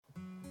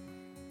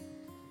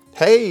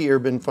Hey,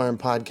 Urban Farm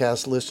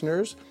Podcast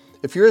listeners.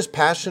 If you're as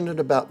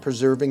passionate about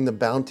preserving the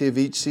bounty of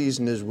each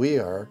season as we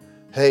are,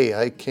 hey,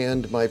 I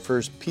canned my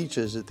first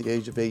peaches at the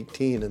age of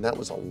 18, and that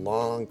was a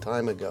long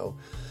time ago,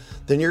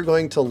 then you're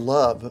going to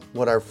love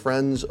what our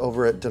friends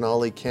over at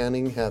Denali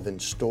Canning have in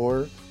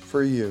store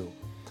for you.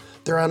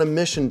 They're on a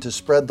mission to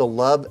spread the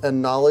love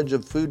and knowledge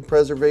of food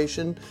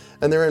preservation,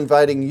 and they're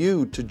inviting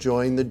you to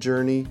join the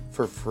journey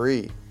for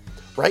free.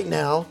 Right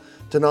now,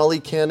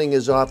 Denali Canning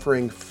is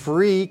offering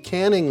free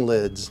canning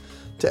lids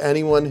to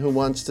anyone who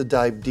wants to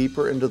dive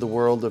deeper into the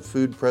world of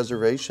food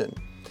preservation.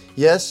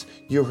 Yes,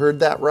 you heard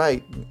that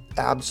right,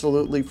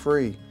 absolutely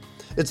free.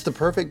 It's the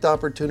perfect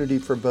opportunity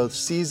for both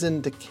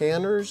seasoned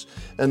canners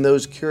and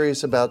those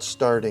curious about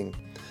starting.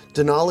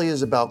 Denali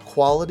is about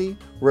quality,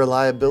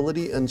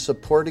 reliability, and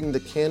supporting the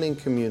canning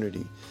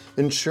community,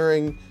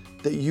 ensuring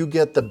that you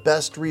get the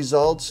best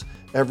results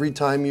every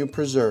time you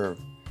preserve.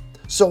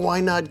 So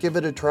why not give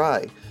it a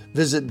try?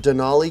 Visit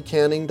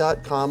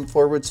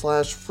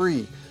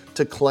denalicanning.com/free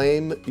to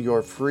claim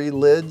your free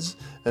lids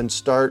and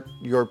start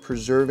your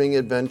preserving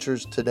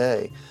adventures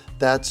today.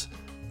 That's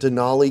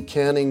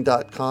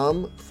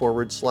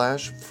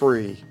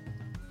denalicanning.com/free.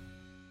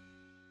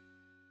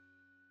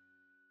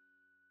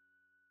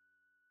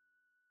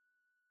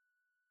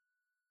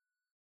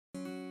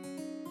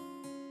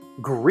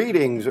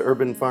 Greetings,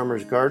 urban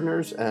farmers,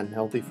 gardeners, and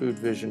healthy food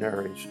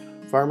visionaries.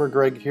 Farmer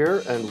Greg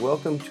here, and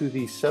welcome to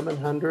the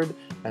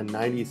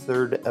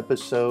 793rd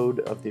episode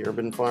of the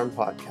Urban Farm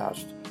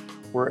Podcast,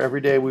 where every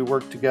day we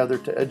work together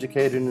to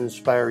educate and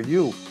inspire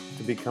you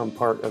to become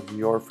part of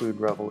your food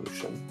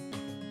revolution.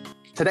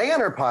 Today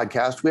on our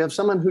podcast, we have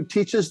someone who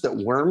teaches that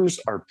worms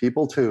are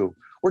people too.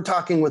 We're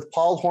talking with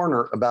Paul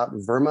Horner about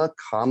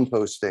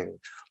vermicomposting.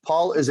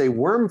 Paul is a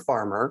worm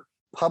farmer,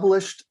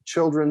 published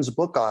children's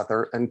book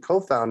author, and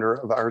co-founder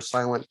of Our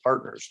Silent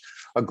Partners,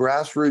 a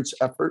grassroots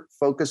effort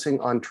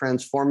focusing on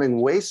transforming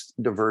waste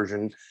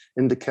diversion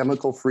into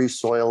chemical-free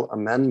soil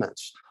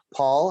amendments.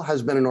 Paul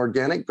has been an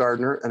organic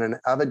gardener and an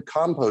avid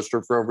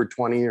composter for over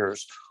 20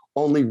 years,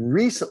 only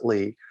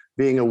recently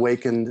being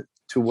awakened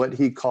to what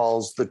he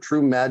calls the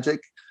true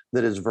magic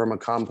that is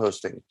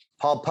vermicomposting.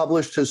 Paul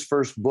published his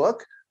first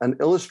book, an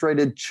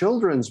illustrated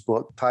children's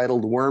book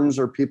titled Worms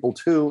Are People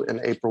Too,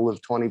 in April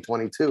of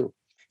 2022.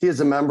 He is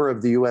a member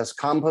of the U.S.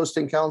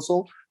 Composting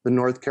Council, the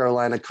North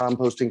Carolina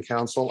Composting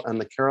Council, and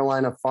the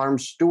Carolina Farm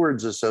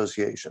Stewards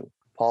Association.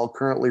 Paul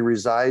currently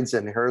resides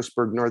in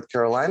Harrisburg, North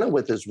Carolina,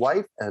 with his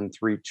wife and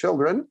 3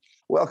 children.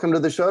 Welcome to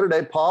the show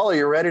today, Paul. Are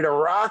you ready to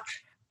rock?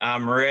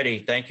 I'm ready.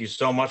 Thank you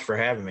so much for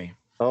having me.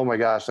 Oh my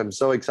gosh, I'm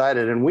so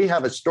excited. And we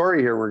have a story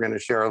here we're going to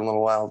share in a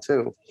little while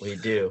too. We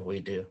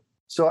do.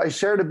 So I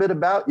shared a bit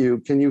about you.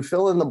 Can you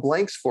fill in the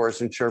blanks for us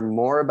and share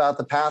more about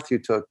the path you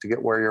took to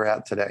get where you're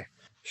at today?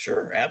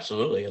 Sure,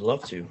 absolutely. I'd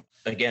love to.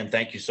 Again,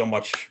 thank you so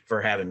much for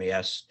having me.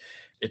 Yes,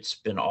 it's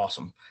been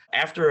awesome.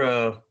 After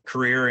a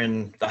career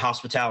in the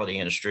hospitality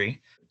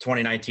industry,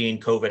 2019,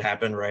 COVID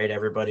happened, right?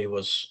 Everybody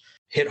was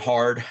hit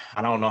hard.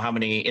 I don't know how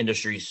many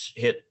industries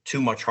hit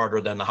too much harder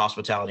than the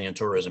hospitality and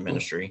tourism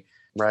industry.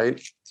 Right.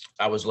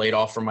 I was laid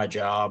off from my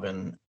job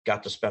and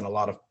got to spend a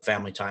lot of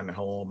family time at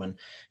home. And,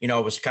 I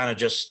was kind of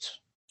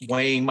just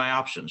weighing my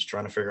options,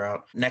 trying to figure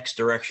out next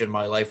direction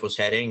my life was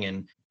heading.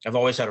 And I've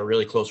always had a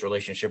really close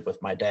relationship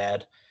with my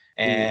dad.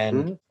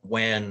 And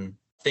when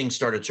things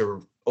started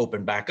to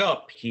open back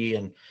up, he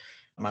and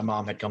my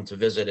mom had come to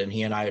visit, and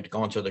he and I had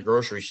gone to the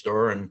grocery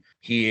store, and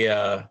he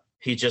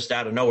just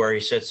out of nowhere,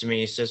 he said to me,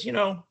 he says,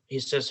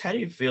 how do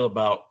you feel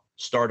about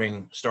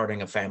starting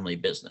a family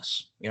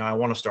business? I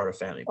want to start a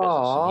family business.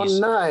 Oh,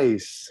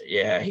 nice.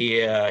 Yeah.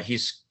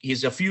 He's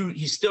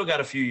still got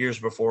a few years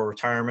before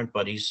retirement,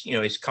 but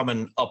he's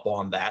coming up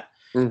on that.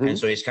 And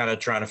so he's kind of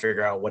trying to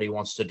figure out what he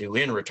wants to do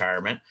in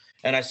retirement.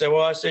 And I said,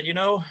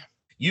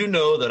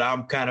 that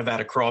I'm kind of at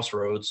a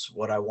crossroads,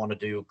 what I want to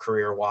do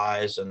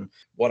career-wise and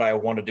what I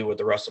want to do with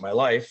the rest of my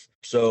life.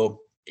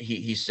 So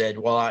he said,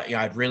 well,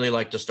 I'd really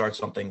like to start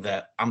something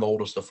that I'm the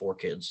oldest of 4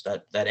 kids,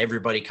 that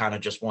everybody kind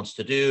of just wants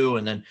to do.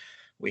 And then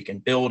we can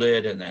build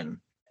it and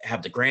then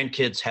have the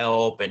grandkids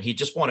help. And he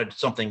just wanted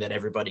something that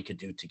everybody could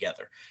do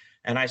together.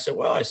 And I said,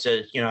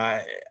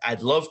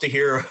 I'd love to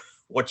hear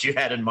what you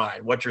had in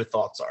mind, what your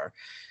thoughts are.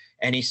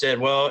 And he said,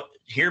 well,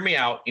 hear me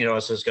out.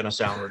 This is going to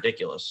sound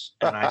ridiculous.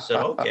 And I said,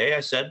 okay. I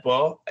said,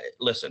 well,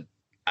 listen,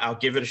 I'll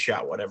give it a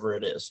shot, whatever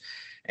it is.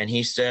 And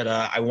he said,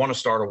 I want to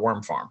start a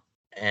worm farm.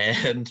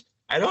 And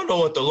I don't know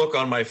what the look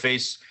on my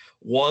face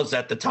was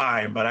at the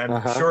time, but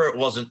I'm sure it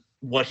wasn't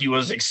what he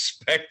was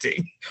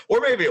expecting, or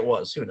maybe it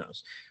was, who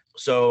knows?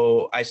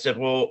 So I said,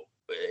 well,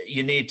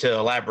 you need to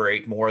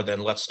elaborate more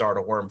than let's start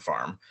a worm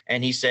farm.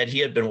 And he said he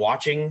had been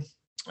watching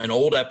an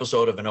old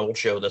episode of an old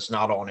show that's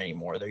not on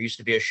anymore. There used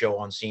to be a show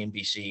on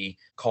CNBC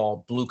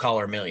called Blue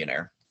Collar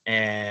Millionaire,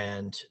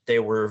 and they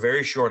were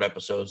very short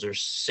episodes.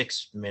 There's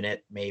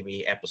 6-minute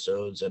maybe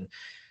episodes. And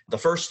the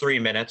first 3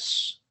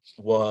 minutes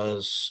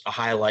was a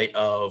highlight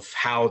of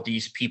how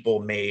these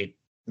people made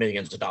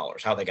millions of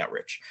dollars, how they got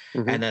rich.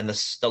 And then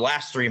the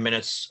last 3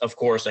 minutes, of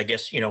course, I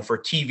guess, for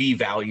TV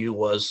value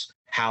was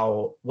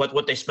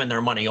what they spend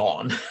their money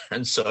on.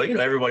 And so,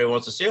 everybody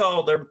wants to see,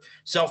 oh, they're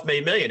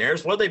self-made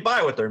millionaires. What do they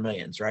buy with their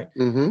millions, right?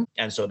 Mm-hmm.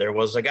 And so there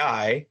was a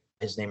guy,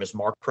 his name is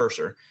Mark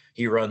Purser.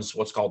 He runs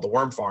what's called the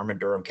Worm Farm in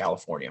Durham,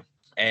 California.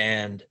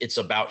 And it's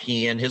about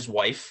he and his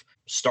wife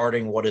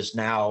starting what is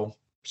now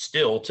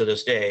still to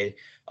this day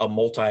a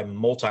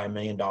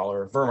multi-million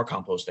dollar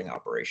vermicomposting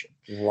operation.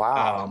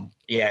 Wow.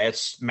 Yeah,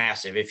 it's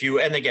massive.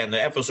 And again, the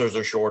episodes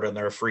are short and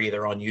they're free,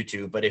 they're on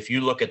YouTube, but if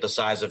you look at the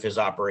size of his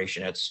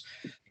operation,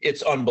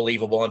 it's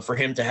unbelievable. And for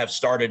him to have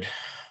started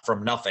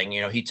from nothing,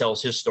 he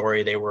tells his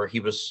story.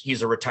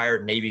 He's a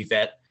retired Navy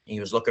vet. He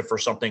was looking for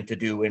something to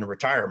do in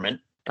retirement.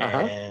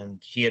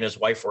 And he and his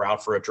wife were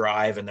out for a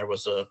drive, and there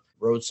was a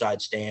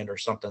roadside stand or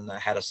something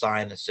that had a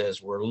sign that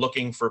says, "We're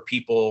looking for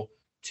people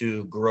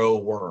to grow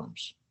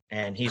worms."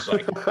 And he's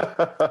like,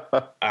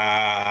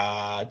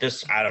 I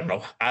don't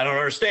know. I don't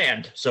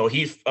understand. So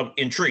he's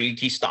intrigued.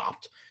 He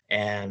stopped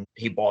and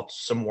he bought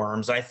some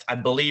worms. I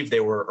believe they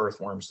were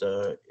earthworms,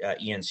 the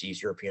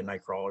ENCs, European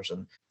night crawlers.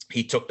 And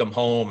he took them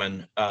home.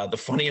 And the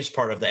funniest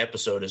part of the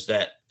episode is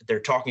that they're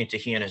talking to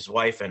he and his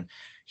wife, and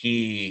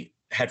he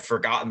had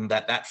forgotten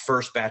that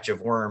first batch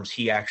of worms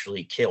he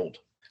actually killed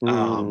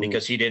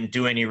because he didn't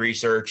do any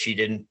research. He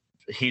didn't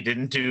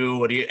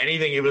do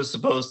anything he was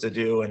supposed to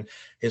do. And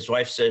his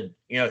wife said,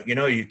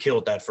 you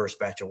killed that first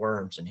batch of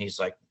worms. And he's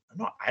like,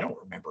 no, I don't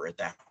remember it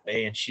that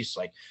way. And she's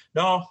like,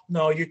 no,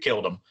 you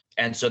killed them.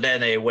 And so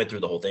then they went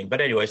through the whole thing. But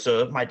anyway,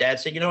 so my dad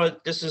said,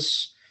 this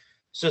is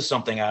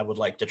something I would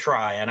like to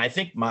try. And I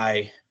think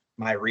my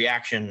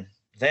reaction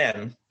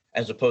then,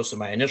 as opposed to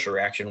my initial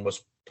reaction,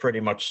 was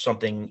pretty much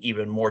something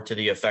even more to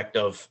the effect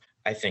of,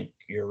 I think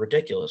you're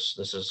ridiculous.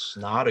 This is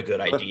not a good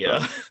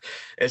idea.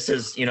 This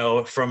is,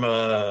 from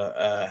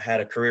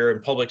had a career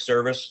in public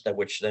service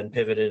which then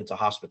pivoted into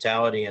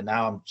hospitality. And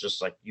now I'm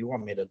just like, you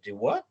want me to do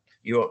what?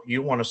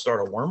 You want to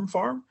start a worm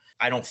farm?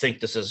 I don't think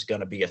this is going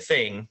to be a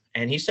thing.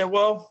 And he said,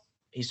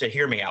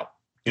 hear me out,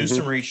 do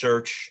some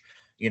research,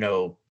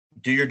 do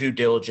your due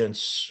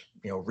diligence,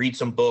 read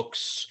some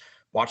books,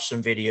 watch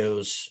some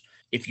videos.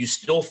 If you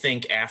still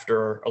think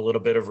after a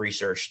little bit of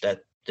research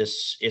that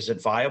this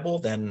isn't viable,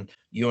 then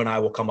you and I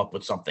will come up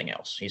with something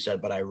else. He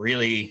said, but I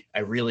really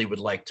would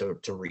like to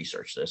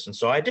research this. And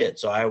so I did.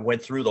 So I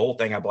went through the whole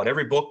thing. I bought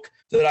every book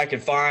that I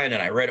could find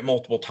and I read it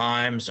multiple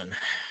times. And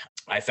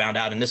I found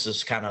out, and this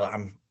is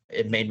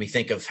it made me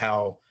think of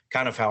how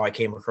I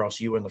came across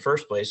you in the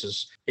first place,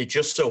 is it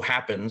just so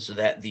happens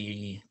that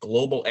the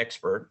global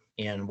expert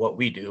in what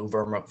we do,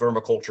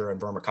 vermiculture and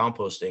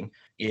vermicomposting,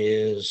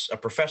 is a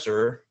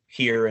professor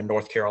here in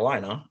North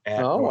Carolina at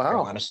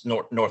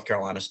North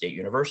Carolina State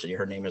University.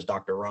 Her name is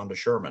Dr. Rhonda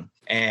Sherman,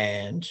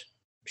 and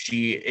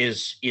she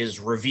is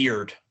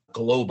revered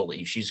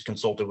globally. She's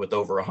consulted with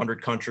over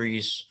 100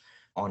 countries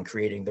on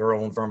creating their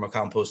own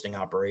vermicomposting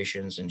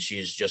operations, and she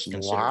is just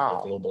considered a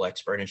global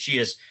expert. And she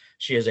is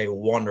a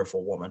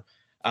wonderful woman.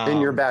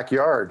 In your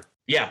backyard.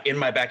 Yeah, in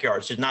my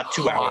backyard. So not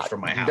 2 hours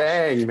from my house.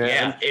 Dang, man.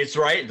 Yeah, it's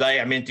right.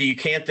 You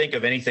can't think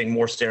of anything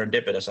more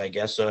serendipitous, I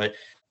guess. So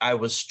I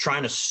was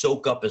trying to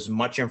soak up as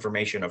much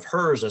information of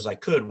hers as I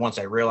could once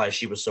I realized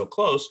she was so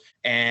close.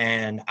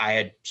 And I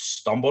had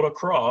stumbled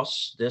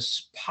across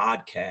this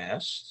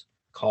podcast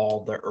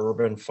called The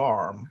Urban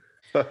Farm,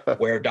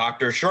 where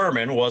Dr.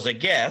 Sherman was a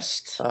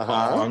guest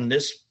on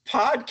this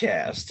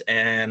podcast.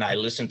 And I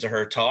listened to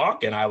her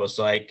talk and I was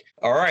like,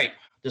 all right,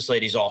 this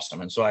lady's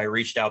awesome. And so I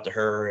reached out to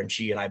her, and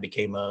she and I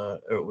became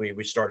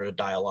we started a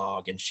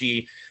dialogue. And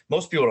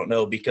most people don't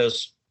know,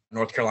 because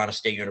North Carolina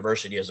State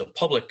University is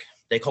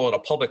they call it a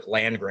public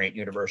land grant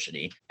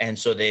university. And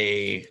so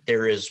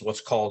there is what's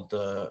called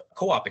the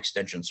co-op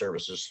extension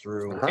services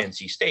through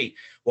NC State.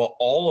 Well,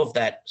 all of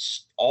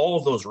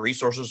those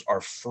resources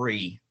are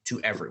free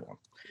to everyone.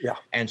 Yeah.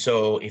 And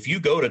so if you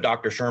go to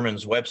Dr.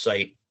 Sherman's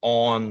website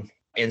on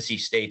NC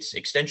State's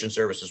extension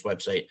services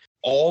website,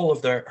 all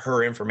of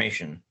her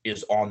information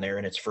is on there,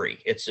 and it's free.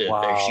 She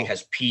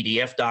has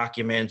PDF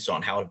documents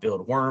on how to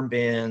build worm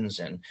bins,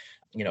 and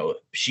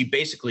she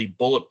basically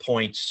bullet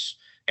points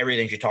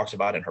everything she talks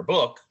about in her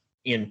book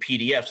in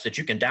PDFs that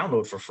you can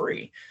download for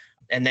free.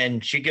 And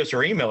then she gives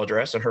her email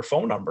address and her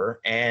phone number,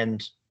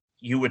 and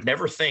you would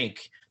never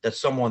think that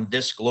someone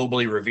this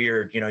globally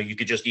revered, you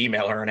could just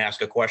email her and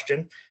ask a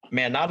question.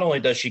 Man, not only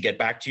does she get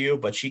back to you,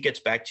 but she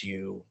gets back to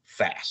you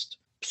fast.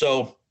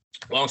 So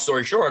long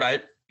story short,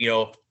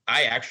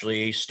 I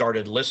actually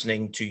started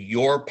listening to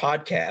your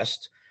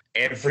podcast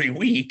every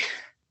week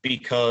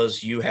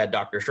because you had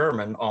Dr.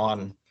 Sherman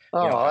on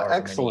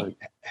excellent.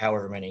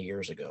 However many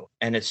years ago.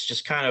 And it's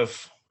just kind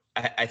of,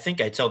 I think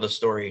I tell the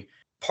story,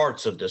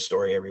 parts of this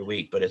story every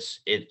week, but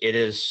it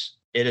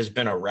has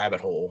been a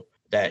rabbit hole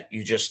that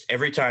you just,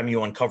 every time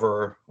you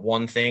uncover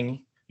one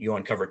thing, you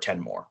uncover 10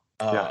 more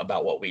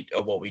about what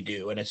we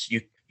do. And it's,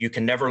 you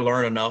can never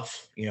learn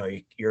enough.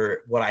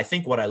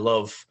 What I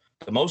love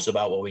the most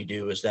about what we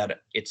do is that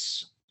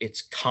it's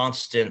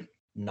constant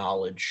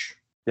knowledge.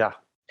 Yeah.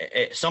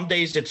 some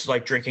days it's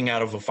like drinking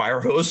out of a fire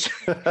hose,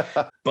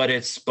 but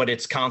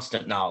it's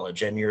constant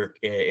knowledge, and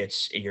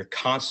you're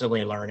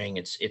constantly learning.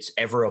 It's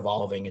ever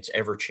evolving, it's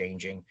ever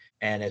changing,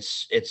 and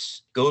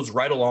it's goes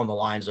right along the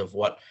lines of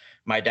what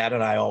my dad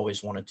and I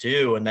always wanted to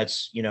do. And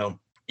that's,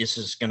 this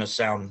is going to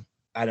sound,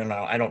 I don't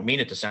know, I don't mean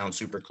it to sound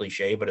super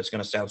cliche, but it's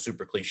going to sound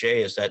super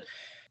cliche, is that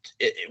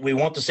we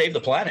want to save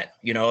the planet,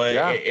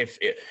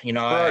 for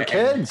our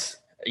kids.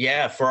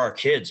 Yeah, for our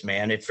kids,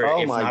 man. If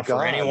not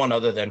for anyone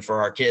other than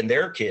for our kid and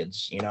their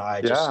kids,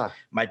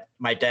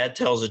 my dad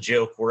tells a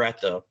joke. We're at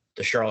the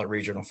Charlotte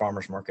Regional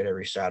Farmers Market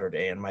every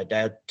Saturday, and my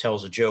dad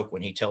tells a joke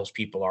when he tells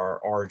people our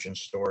origin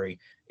story.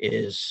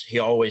 Is he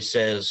always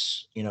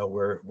says,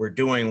 we're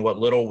doing what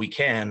little we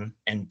can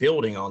and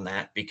building on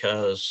that,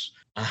 because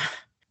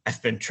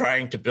I've been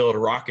trying to build a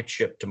rocket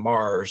ship to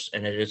Mars,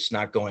 and it's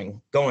not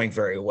going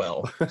very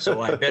well. So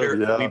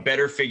we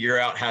better figure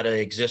out how to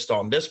exist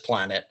on this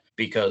planet,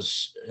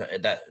 because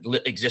that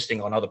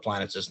existing on other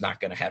planets is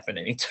not going to happen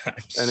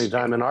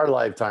anytime in our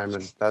lifetime.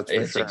 And that's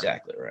for sure.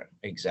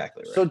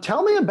 Exactly right. So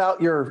tell me about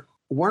your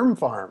worm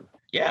farm.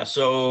 Yeah.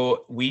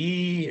 So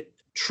we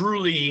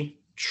truly,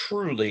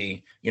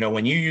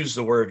 when you use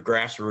the word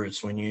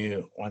grassroots, when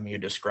you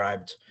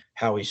described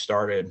how we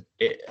started,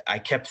 I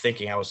kept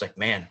thinking, I was like,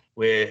 man,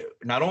 we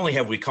not only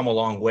have we come a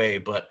long way,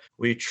 but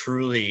we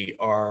truly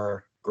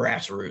are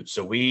grassroots.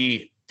 So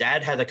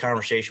Dad had the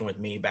conversation with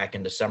me back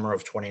in December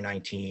of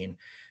 2019,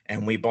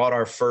 and we bought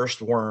our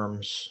first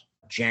worms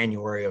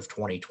January of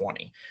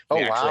 2020.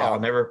 Wow.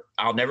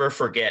 I'll never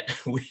forget.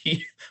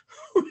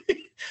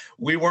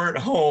 We weren't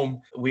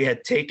home. We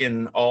had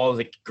taken all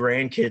the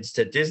grandkids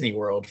to Disney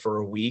World for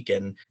a week,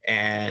 and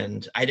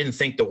I didn't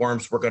think the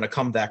worms were going to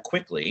come that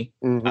quickly.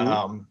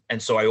 Mm-hmm.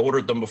 And so I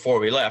ordered them before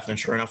we left, and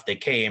sure enough, they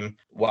came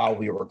while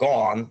we were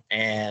gone.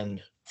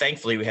 And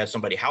thankfully, we had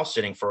somebody house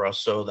sitting for us.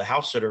 So the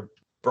house sitter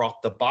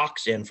brought the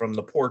box in from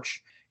the porch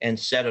and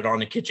set it on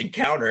the kitchen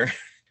counter.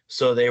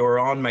 So they were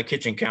on my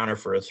kitchen counter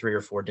for 3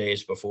 or 4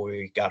 days before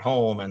we got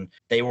home, and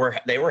they were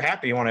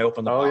happy when I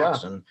opened the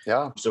box.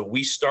 Yeah. And so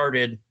we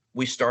started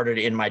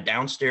in my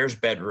downstairs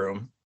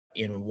bedroom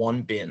in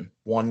one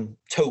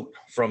tote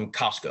from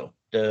Costco.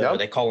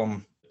 They call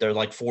them, they're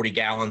like 40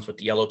 gallons with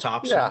the yellow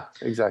tops. Yeah,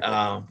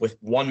 exactly. With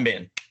one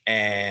bin.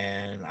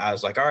 And I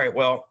was like, all right,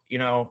 well,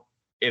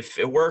 if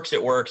it works,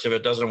 it works. If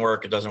it doesn't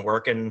work, it doesn't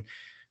work. And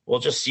we'll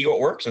just see what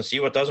works and see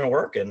what doesn't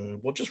work,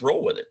 and we'll just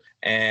roll with it.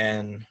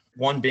 And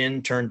one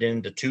bin turned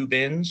into 2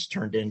 bins,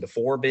 turned into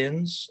 4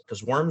 bins,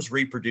 because worms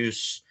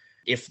reproduce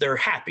if they're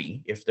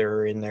happy, if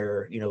they're in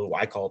their,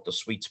 I call it the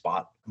sweet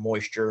spot,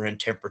 moisture and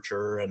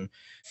temperature and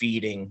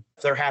feeding.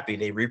 If they're happy,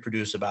 they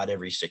reproduce about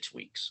every 6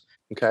 weeks.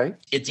 Okay.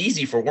 It's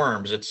easy for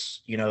worms.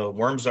 It's,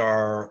 worms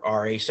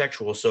are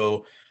asexual.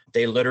 So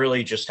they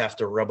literally just have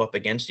to rub up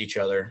against each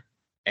other,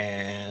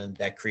 and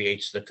that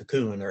creates the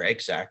cocoon or egg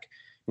sac.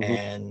 Mm-hmm.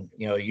 And,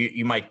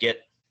 you might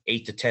get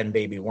 8 to 10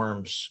 baby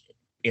worms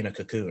in a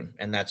cocoon,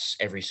 and that's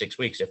every 6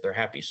 weeks if they're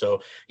happy.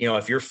 So,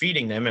 if you're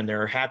feeding them and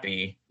they're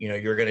happy,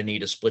 you're going to need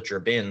to split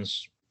your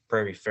bins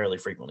fairly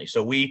frequently.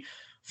 So we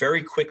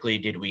very quickly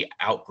we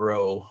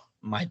outgrow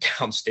my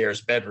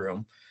downstairs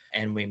bedroom,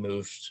 and we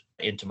moved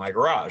into my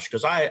garage,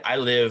 because I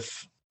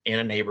live in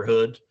a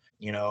neighborhood,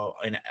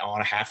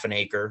 on a half an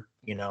acre,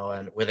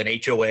 and with an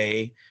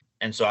HOA.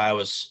 And so I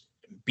was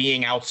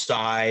being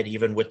outside,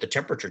 even with the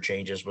temperature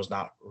changes, was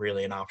not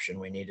really an option.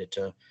 We needed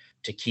to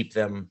keep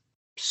them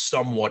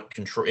somewhat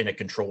in a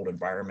controlled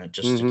environment,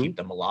 just to keep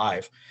them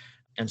alive.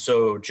 And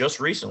so just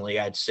recently,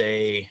 I'd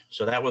say,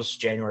 so that was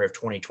January of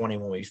 2020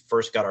 when we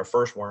first got our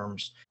first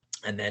worms.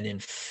 And then in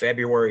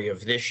February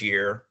of this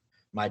year,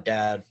 my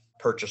dad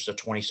purchased a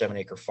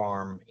 27-acre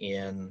farm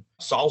in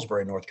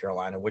Salisbury, North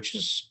Carolina,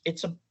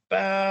 it's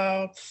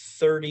about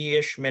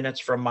 30-ish minutes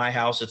from my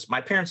house.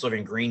 My parents live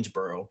in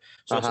Greensboro,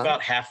 so it's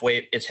about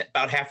halfway. It's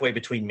about halfway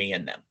between me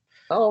and them.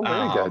 Oh,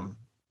 very good.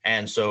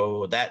 And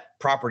so that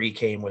property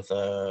came with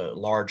a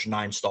large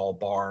 9-stall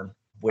barn,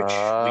 which we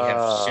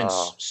have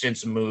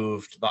since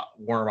moved the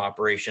worm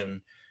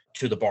operation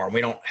to the barn.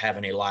 We don't have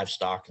any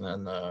livestock, and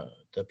then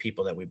the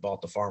people that we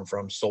bought the farm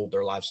from sold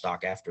their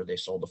livestock after they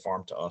sold the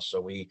farm to us.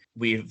 So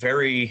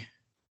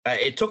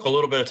it took a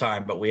little bit of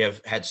time, but we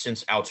have had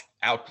since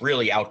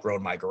really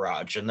outgrown my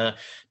garage. And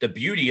the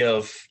beauty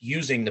of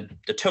using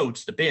the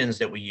totes, the bins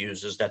that we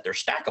use, is that they're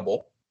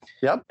stackable.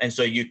 Yep. And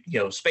so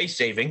space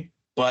saving.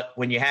 But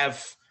when you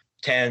have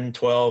 10,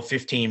 12,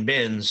 15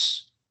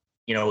 bins,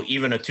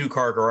 even a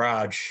 2-car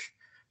garage,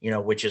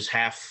 which is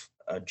half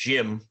a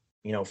gym,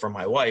 for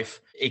my wife,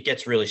 it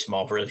gets really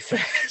small really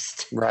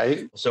fast.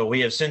 Right. So we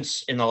have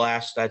since, in the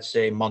last, I'd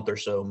say, month or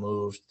so,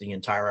 moved the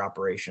entire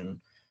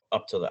operation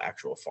up to the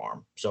actual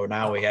farm. So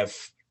now we have,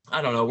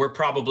 I don't know, we're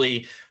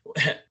probably,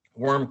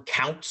 worm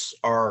counts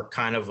are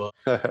kind of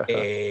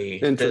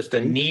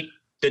interesting.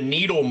 The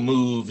needle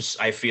moves,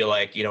 I feel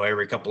like,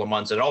 every couple of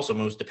months. It also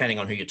moves depending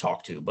on who you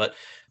talk to. But,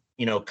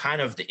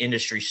 kind of the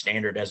industry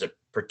standard as it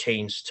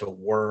pertains to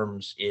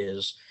worms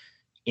is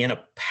in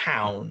a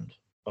pound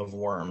of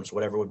worms,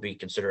 whatever would be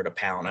considered a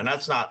pound. And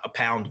that's not a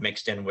pound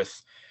mixed in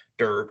with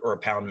dirt or a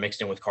pound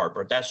mixed in with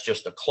cardboard. That's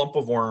just a clump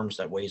of worms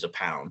that weighs a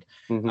pound.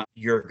 Mm-hmm.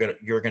 You're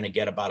gonna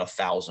get about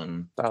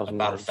 1,000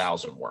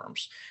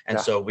 worms. And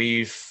so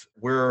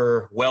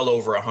we're well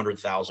over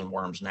 100,000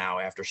 worms now,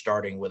 after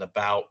starting with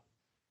about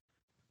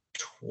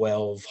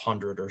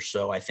 1,200 or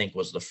so, I think,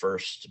 was the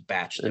first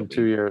batch that in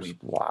 2 years. we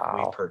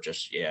Wow.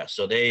 purchased. Yeah.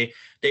 So they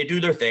do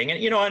their thing,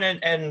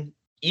 and and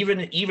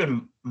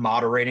even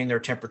moderating their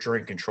temperature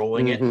and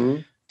controlling it,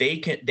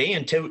 they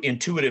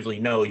intuitively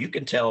know. You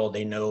can tell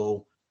they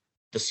know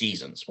the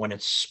seasons, when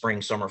it's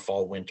spring, summer,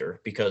 fall,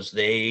 winter, because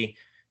they,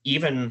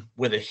 even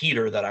with a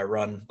heater that I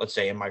run, let's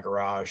say in my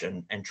garage,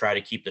 and try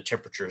to keep the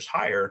temperatures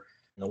higher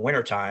in the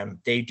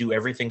wintertime, they do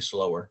everything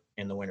slower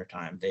in the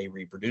wintertime. They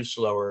reproduce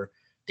slower,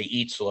 they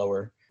eat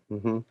slower.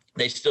 Mm-hmm.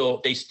 They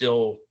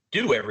still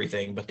do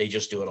everything, but they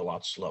just do it a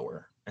lot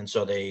slower. And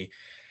so they,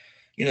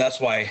 that's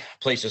why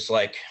places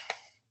like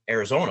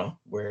Arizona,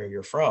 where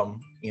you're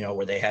from,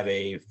 where they have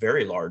a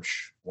very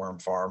large worm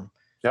farm,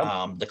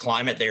 the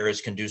climate there is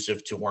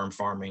conducive to worm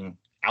farming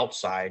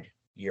outside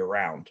year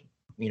round.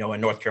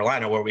 In North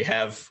Carolina, where we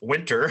have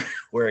winter,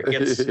 where it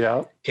gets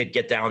could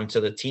get down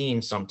into the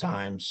teens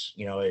sometimes,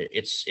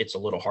 it's a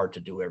little hard to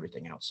do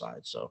everything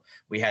outside. So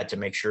we had to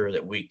make sure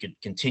that we could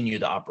continue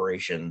the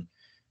operation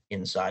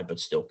inside, but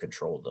still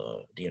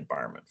control the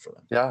environment for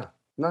them. Yeah.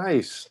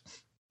 Nice.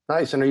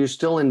 And are you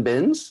still in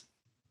bins?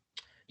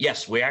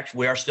 Yes, we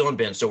are still in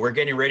bins. So we're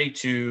getting ready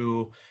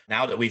to,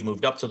 now that we've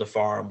moved up to the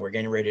farm, we're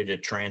getting ready to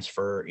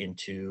transfer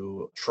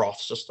into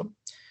trough system.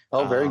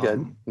 Oh, very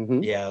good.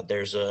 Mm-hmm. Yeah,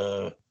 there's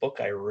a book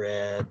I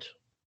read,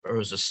 or it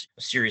was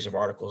a series of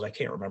articles, I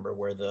can't remember,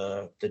 where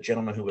the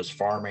gentleman who was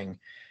farming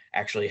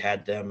actually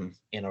had them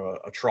in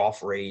a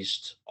trough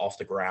raised off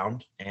the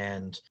ground,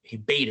 and he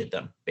baited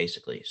them,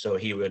 basically. So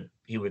he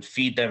would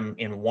feed them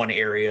in one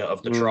area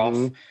of the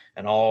trough,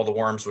 and all the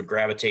worms would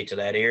gravitate to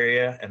that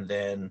area, and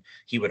then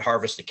he would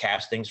harvest the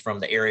castings from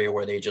the area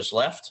where they just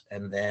left,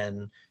 and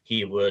then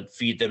he would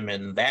feed them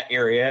in that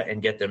area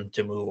and get them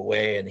to move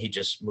away, and he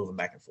just move them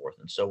back and forth.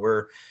 And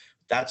so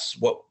that's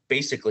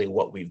basically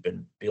what we've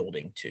been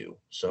building to.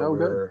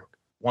 So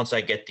once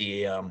I get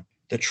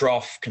the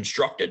trough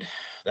constructed,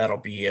 that'll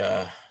be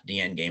the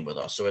end game with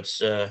us. So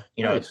it's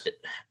nice.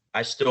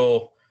 I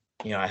still,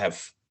 I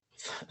have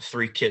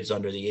 3 kids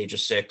under the age of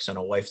 6 and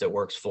a wife that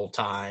works full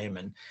time,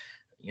 and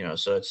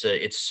so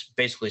it's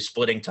basically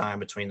splitting time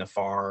between the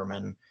farm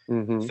and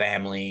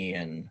family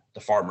and the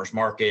farmer's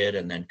market,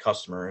 and then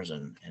customers,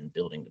 and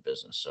building the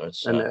business. So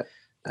it's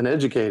and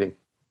educating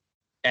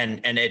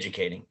and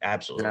educating.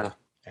 Absolutely. Yeah.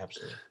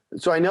 Absolutely.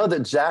 So I know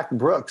that Zach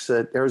Brooks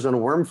at Arizona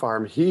Worm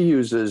Farm, he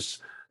uses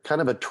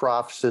kind of a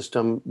trough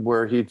system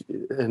where he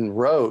in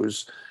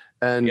rows,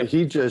 and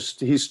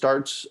he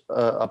starts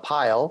a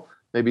pile,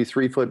 maybe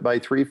 3 foot by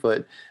 3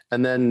 foot,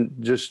 and then,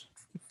 just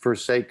for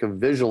sake of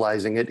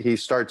visualizing it, he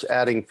starts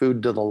adding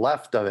food to the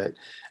left of it,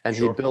 and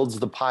he builds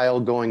the pile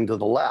going to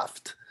the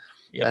left.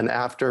 And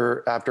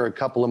after a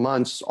couple of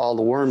months, all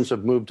the worms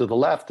have moved to the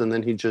left, and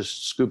then he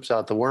just scoops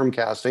out the worm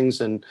castings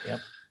and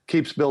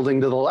keeps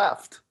building to the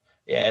left.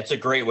 Yeah, it's a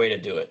great way to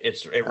do it.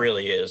 It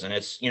really is. And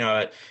it's,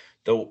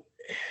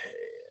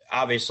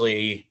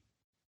 obviously,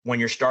 when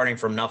you're starting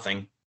from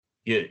nothing,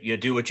 you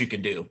do what you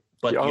can do.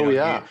 But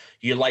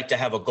you like to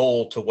have a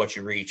goal to what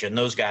you reach, and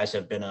those guys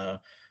have been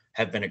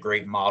a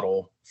great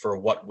model for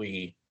what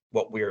we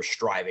are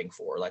striving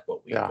for, like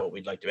what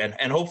we'd like to.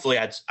 And hopefully,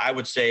 I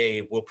would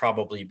say we'll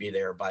probably be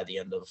there by the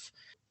end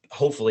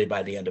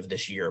of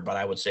this year. But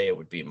I would say it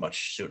would be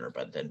much sooner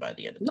than by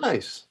the end of this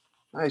year.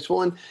 Nice.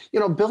 Well,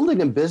 and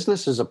building a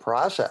business is a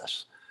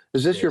process.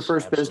 Is this your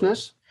first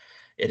business?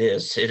 It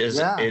is. It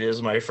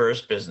is my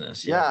first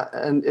business. Yeah.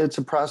 And it's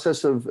a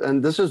process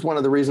and this is one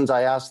of the reasons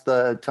I asked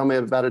tell me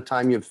about a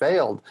time you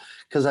failed,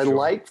 because I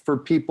like for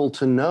people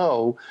to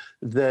know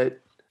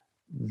that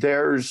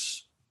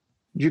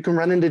you can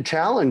run into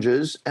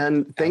challenges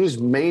and things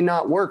may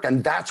not work.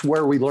 And that's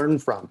where we learn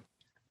from.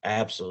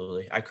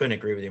 Absolutely. I couldn't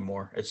agree with you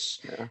more. That's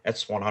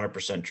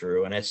 100%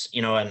 true. And it's,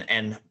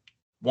 and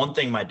one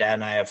thing my dad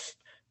and I have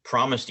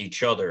promised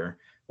each other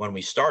when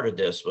we started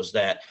this was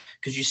that,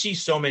 because you see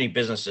so many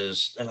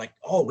businesses, they're like,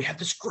 oh, we have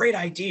this great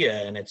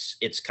idea, and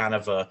it's kind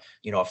of a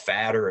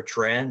fad or a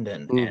trend,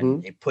 and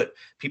you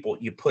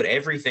put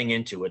everything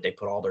into it. They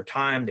put all their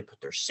time, they put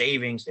their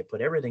savings, they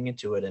put everything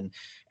into it,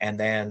 and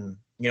then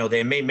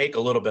they may make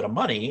a little bit of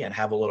money and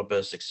have a little bit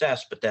of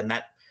success, but then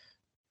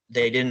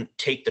they didn't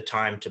take the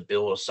time to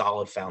build a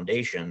solid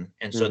foundation,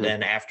 and so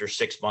then after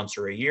 6 months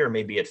or a year,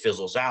 maybe it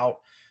fizzles out.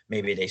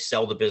 Maybe they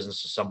sell the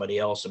business to somebody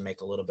else and make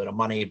a little bit of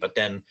money, but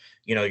then,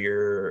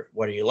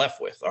 what are you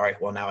left with? All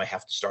right, well, now I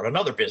have to start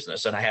another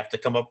business and I have to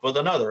come up with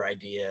another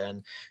idea.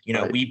 And,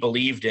 we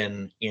believed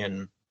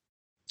in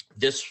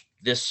this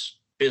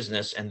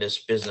business and this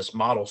business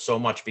model so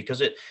much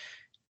because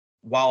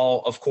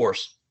while of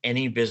course,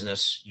 any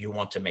business you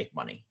want to make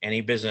money, any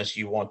business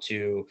you want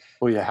to,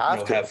 you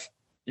have to.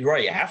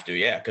 Right, you have to,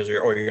 yeah, because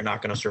you're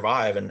not going to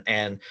survive.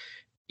 And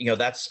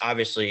that's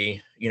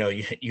obviously,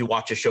 you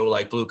watch a show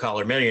like Blue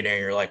Collar Millionaire,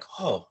 and you're like,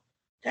 oh,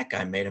 that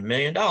guy made $1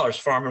 million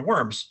farming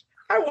worms.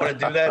 I want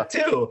to do that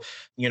too,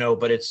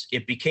 but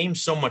it became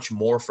so much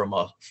more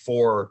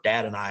for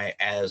Dad and I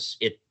as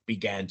it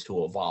began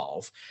to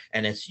evolve.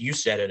 And you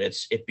said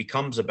it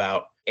becomes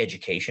about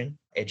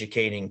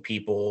educating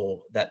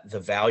people that the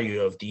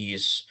value of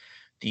these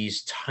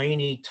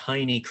tiny,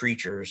 tiny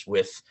creatures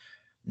with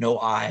no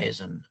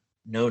eyes and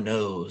no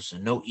nose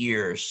and no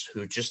ears,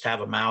 who just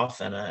have a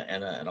mouth and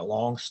a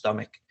long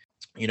stomach,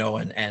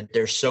 and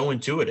they're so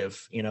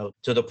intuitive,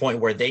 to the point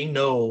where they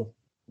know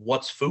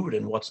what's food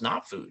and what's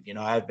not food.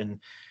 I've been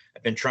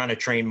trying to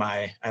train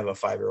I have a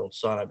 5-year-old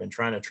son. I've been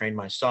trying to train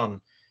my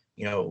son,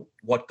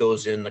 what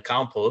goes in the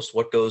compost,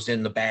 what goes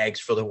in the bags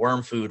for the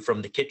worm food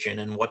from the kitchen,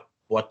 and what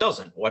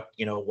doesn't, what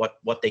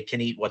they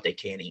can eat, what they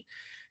can't eat.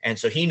 And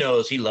so he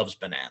knows, he loves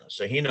bananas.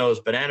 So he knows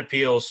banana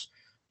peels,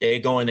 they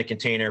go in the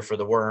container for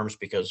the worms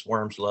because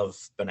worms love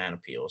banana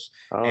peels.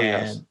 Oh, and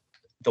yes.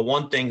 The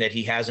one thing that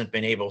he hasn't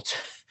been able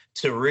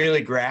to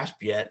really grasp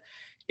yet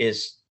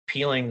is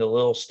peeling the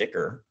little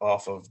sticker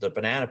off of the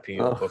banana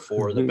peel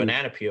before the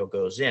banana peel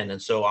goes in. And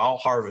so I'll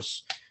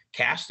harvest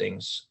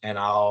castings, and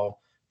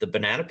the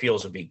banana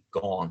peels will be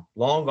gone,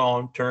 long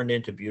gone, turned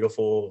into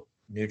beautiful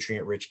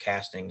nutrient-rich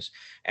castings,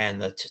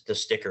 and the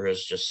sticker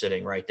is just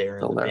sitting right there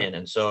in the bin.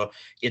 And so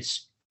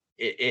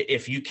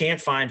if you can't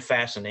find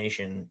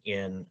fascination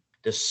in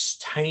this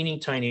tiny,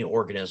 tiny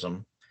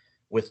organism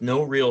with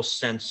no real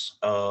sense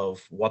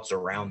of what's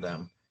around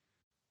them,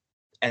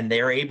 and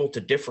they're able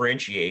to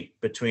differentiate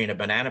between a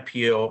banana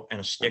peel and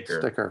a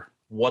sticker,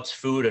 what's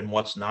food and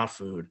what's not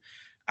food,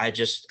 it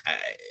just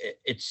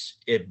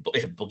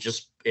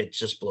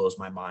blows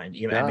my mind.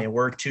 I mean,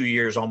 we're 2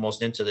 years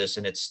almost into this,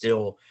 and it's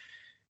still,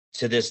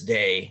 to this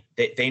day,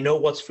 they know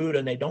what's food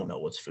and they don't know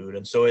what's food.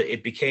 And so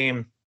it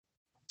became,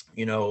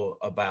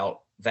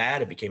 about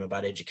that. It became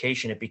about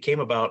education. It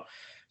became about,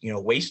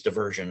 waste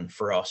diversion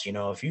for us.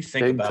 If you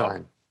think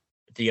about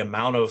the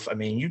amount of,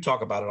 you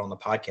talk about it on the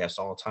podcast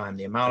all the time,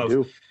 the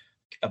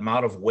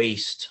amount of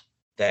waste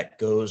that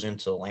goes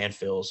into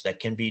landfills that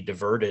can be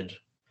diverted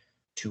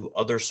to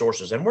other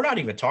sources. And we're not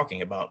even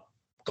talking about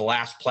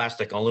glass,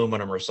 plastic,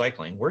 aluminum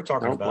recycling. We're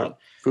talking about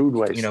food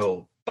waste,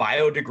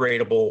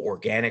 biodegradable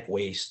organic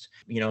waste,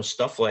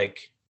 stuff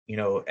like, we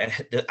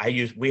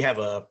have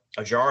a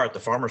jar at the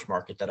farmer's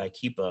market that I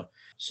keep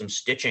some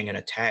stitching and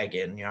a tag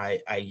in.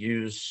 I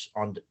use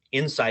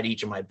inside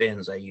each of my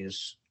bins, I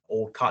use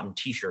old cotton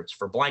t-shirts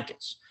for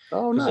blankets.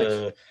 Oh,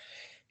 nice.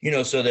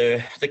 So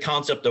the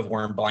concept of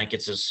worm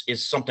blankets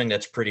is something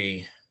that's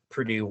pretty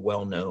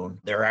well known.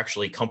 There are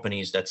actually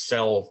companies that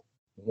sell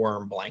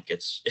worm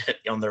blankets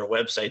on their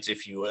websites,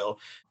 if you will.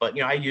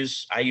 But I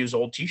use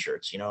old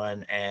t-shirts,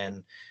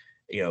 and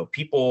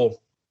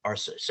people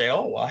say,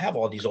 oh, well, I have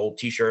all these old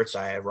t-shirts,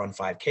 I run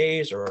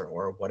 5Ks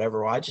or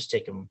whatever. Well, I just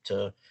take them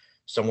to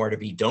somewhere to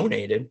be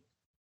donated.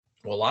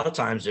 Well, a lot of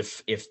times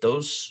if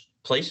those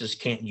places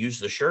can't use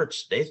the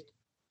shirts, they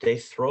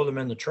throw them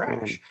in the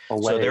trash.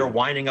 So they're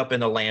winding up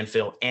in the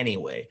landfill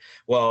anyway.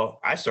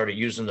 Well, I started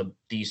using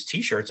these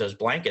t-shirts as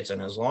blankets,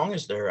 and as long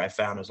as they're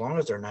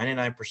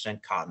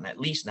 99% cotton, at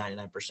least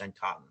 99%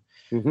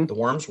 cotton, the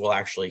worms will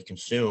actually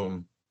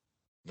consume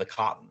the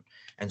cotton.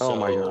 And so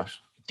my gosh,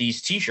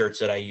 these t-shirts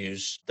that I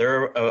use,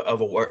 they're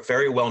of a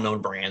very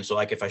well-known brand. So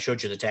like if I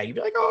showed you the tag, you'd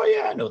be like, oh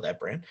yeah, I know that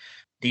brand.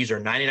 These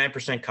are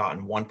 99%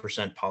 cotton,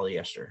 1%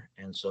 polyester.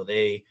 And so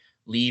they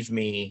leave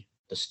me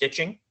the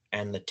stitching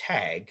and the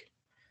tag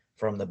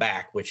from the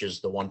back, which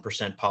is the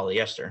 1%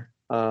 polyester.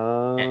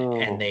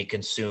 And they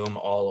consume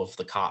all of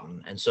the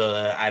cotton. And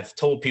so I've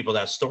told people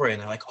that story,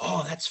 and they're like,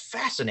 oh, that's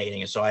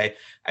fascinating. And so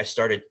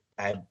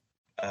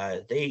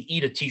they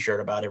eat a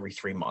t-shirt about every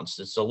 3 months.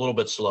 It's a little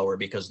bit slower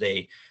because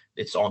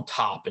it's on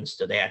top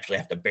instead. They actually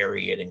have to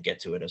bury it and get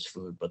to it as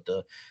food. But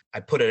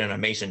I put it in a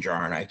mason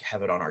jar, and I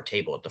have it on our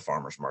table at the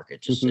farmer's market.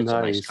 Just it's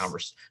a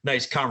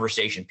nice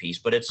conversation piece.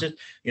 But it's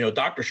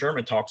Dr.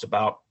 Sherman talks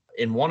about,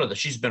 in one of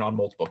she's been on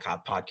multiple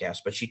podcasts,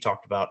 but she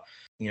talked about,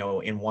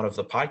 in one of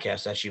the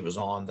podcasts that she was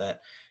on,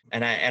 that,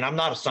 and I'm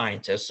not a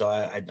scientist, so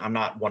I'm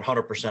not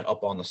 100%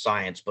 up on the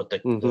science, but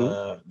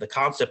the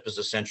concept is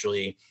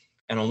essentially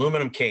an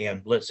aluminum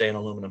can, let's say an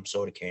aluminum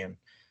soda can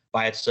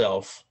by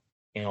itself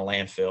in a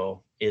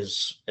landfill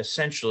is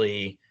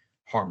essentially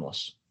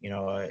harmless.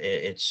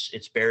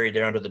 It's buried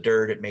there under the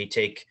dirt. It may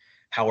take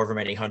however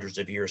many hundreds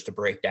of years to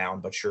break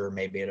down, but sure,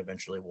 maybe it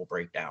eventually will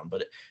break down.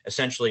 But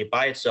essentially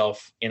by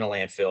itself in a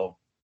landfill,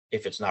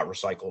 if it's not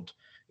recycled,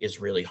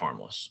 is really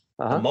harmless.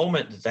 The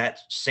moment that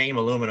same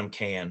aluminum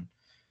can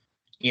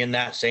in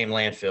that same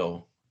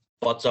landfill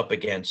butts up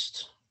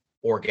against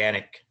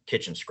organic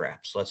kitchen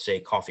scraps, let's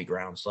say coffee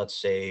grounds,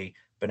 let's say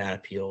banana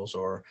peels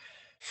or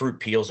fruit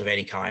peels of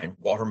any kind,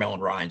 watermelon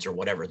rinds or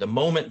whatever, the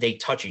moment they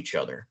touch each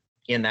other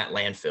in that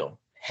landfill,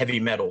 heavy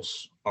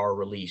metals are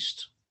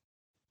released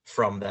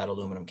from that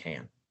aluminum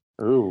can.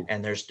 Ooh.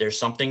 And there's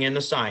something in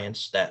the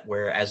science that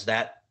whereas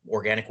that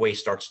organic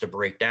waste starts to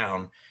break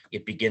down,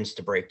 it begins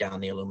to break down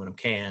the aluminum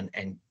can,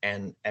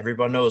 and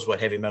everyone knows what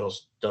heavy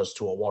metals does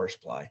to a water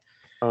supply.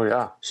 Oh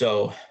yeah.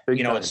 So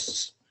Big time.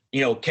 it's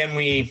can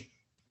we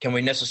can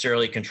we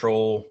necessarily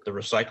control the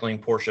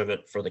recycling portion of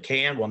it for the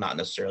can? Well, not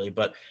necessarily,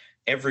 but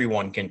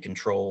everyone can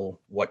control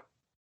what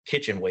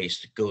kitchen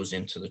waste goes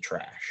into the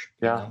trash.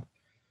 Yeah. You know?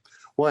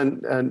 Well,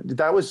 and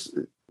that was,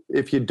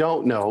 if you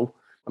don't know,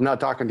 I'm not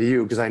talking to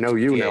you because I know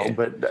you know,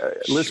 but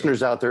Sure.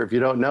 Listeners out there, if you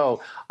don't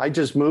know, I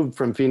just moved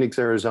from Phoenix,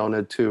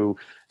 Arizona to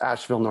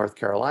Asheville, North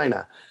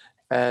Carolina.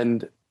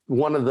 And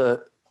one of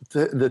the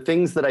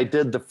things that I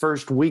did the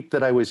first week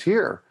that I was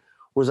here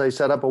was I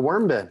set up a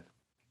worm bin,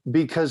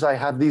 because I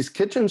have these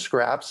kitchen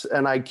scraps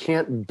and I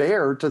can't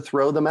bear to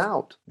throw them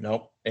out.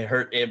 Nope. It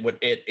hurt.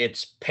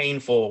 It's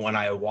painful when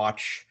I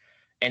watch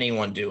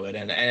anyone do it.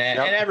 And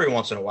every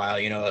once in a while,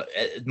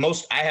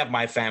 I have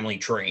my family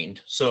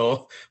trained.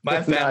 So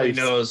my family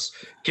knows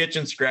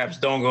kitchen scraps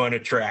don't go into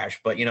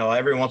trash, but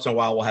every once in a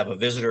while we'll have a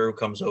visitor who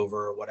comes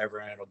over or whatever,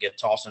 and it'll get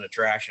tossed in the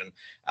trash, and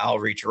I'll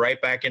reach right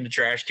back in the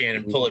trash can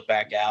and pull it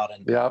back out.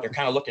 And they're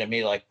kind of looking at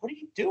me like, what are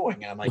you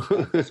doing? And I'm like,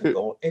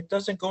 it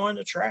doesn't go in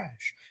the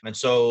trash. And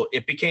so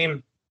it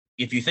became,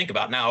 if you think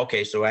about now,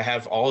 okay, so I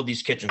have all of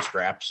these kitchen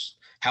scraps,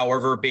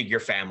 however big your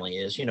family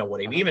is,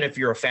 even if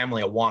you're a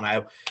family of one.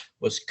 I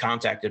was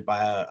contacted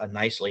by a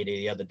nice lady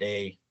the other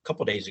day, a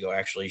couple of days ago,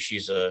 actually.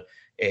 She's a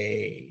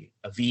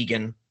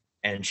vegan,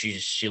 and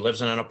she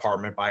lives in an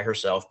apartment by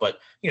herself, but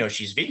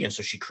she's vegan.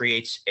 So she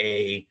creates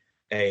a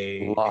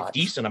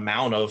decent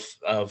amount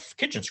of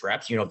kitchen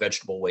scraps,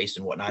 vegetable waste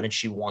and whatnot. And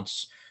she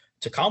wants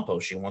to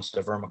compost. She wants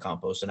to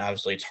vermicompost. And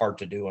obviously it's hard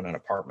to do in an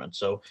apartment.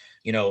 So,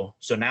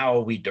 so now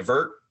we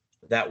divert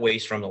that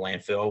waste from the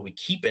landfill. We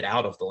keep it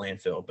out of the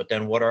landfill. But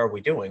then what are we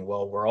doing?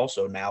 Well, we're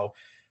also now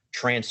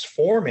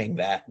transforming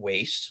that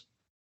waste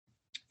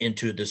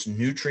into this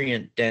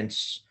nutrient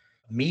dense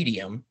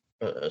medium,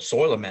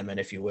 soil amendment,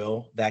 if you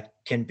will, that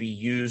can be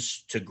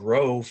used to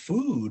grow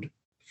food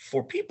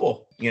for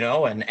people,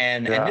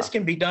 and this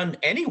can be done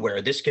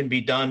anywhere. This can be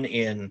done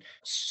in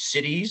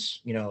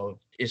cities,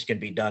 this can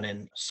be done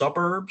in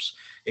suburbs.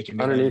 It can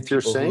be underneath your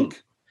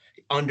sink.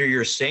 Under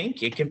your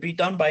sink. It can be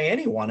done by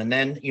anyone. And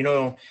then,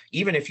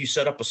 even if you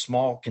set up a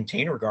small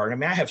container garden, I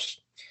mean,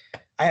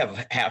 I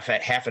have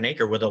half an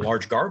acre with a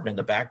large garden in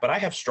the back, but I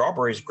have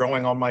strawberries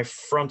growing on my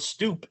front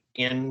stoop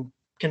in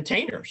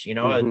containers,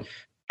 and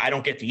I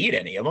don't get to eat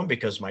any of them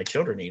because my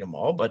children eat them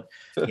all, but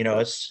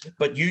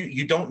but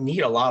you don't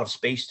need a lot of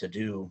space to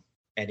do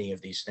any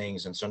of these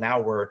things. And so now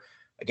we're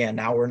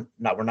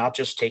not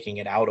just taking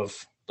it out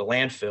of the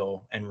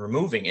landfill and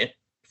removing it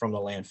from the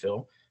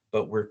landfill,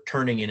 but we're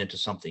turning it into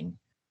something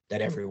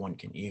that everyone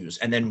can use.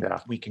 And then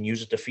we can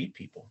use it to feed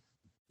people.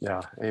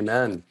 Yeah.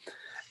 Amen.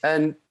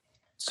 And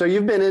so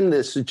you've been in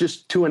this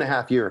just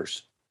 2.5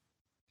 years.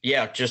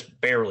 Yeah, just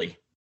barely.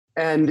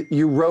 And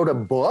you wrote a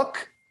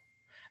book?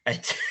 I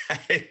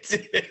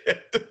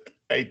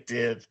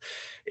did.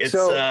 It's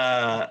so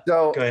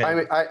go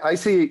ahead.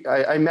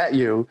 I met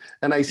you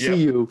and I see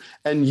you,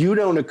 and you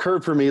don't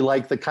occur for me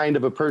like the kind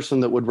of a person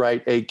that would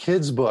write a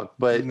kid's book,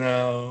 but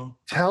no.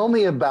 Tell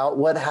me about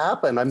what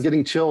happened. I'm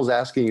getting chills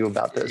asking you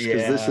about this,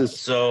 because this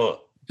is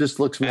just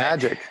looks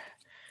magic.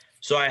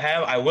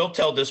 I will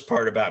tell this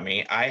part about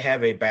me. I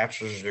have a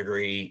bachelor's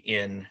degree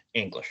in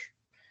English.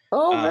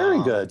 Oh,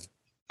 very good.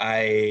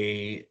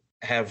 I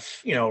have,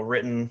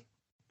 written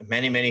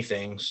many, many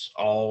things,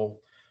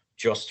 all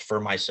just for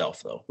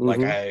myself though.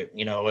 Like a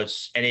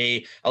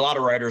lot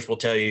of writers will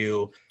tell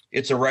you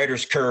it's a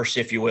writer's curse,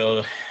 if you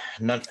will.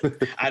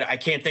 I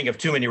can't think of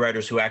too many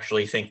writers who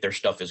actually think their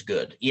stuff is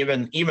good.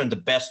 Even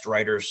the best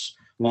writers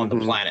on the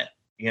planet,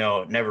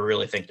 never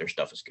really think their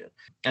stuff is good.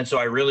 And so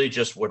I really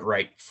just would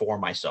write for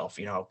myself,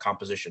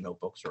 composition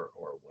notebooks or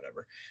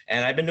whatever.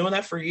 And I've been doing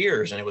that for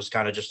years. And it was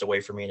kind of just a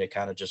way for me to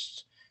kind of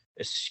just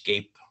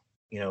escape,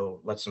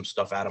 let some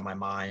stuff out of my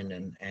mind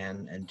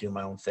and do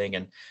my own thing.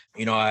 And,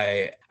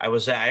 I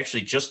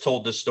actually just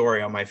told this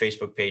story on my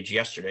Facebook page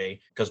yesterday,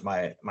 because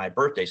my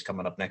birthday's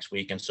coming up next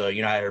week. And so,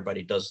 how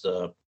everybody does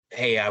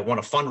hey, I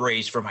want to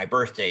fundraise for my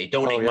birthday,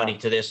 donate money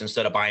to this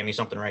instead of buying me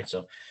something, right?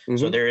 So,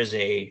 so there is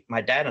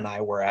my dad and I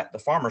were at the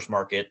farmer's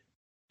market,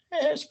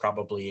 it's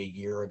probably a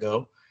year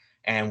ago,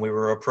 and we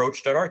were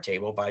approached at our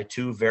table by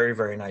two very,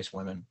 very nice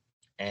women.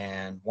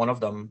 And one of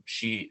them,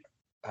 she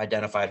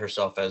identified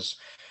herself as,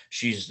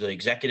 she's the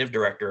executive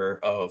director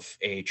of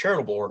a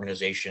charitable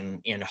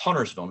organization in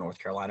Huntersville, North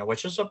Carolina,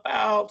 which is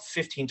about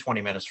 15, 20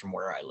 minutes from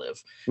where I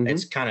live.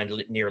 It's kind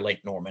of near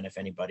Lake Norman, if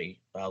anybody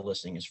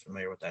listening is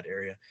familiar with that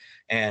area.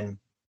 And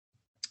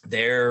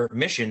their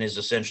mission is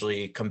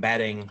essentially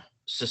combating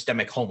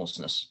systemic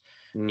homelessness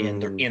in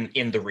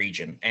the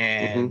region.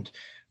 And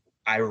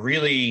I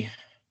really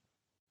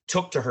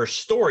took to her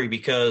story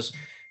because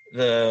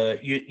there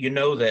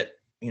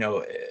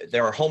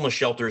are homeless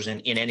shelters in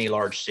any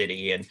large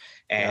city,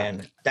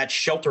 and that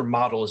shelter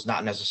model is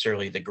not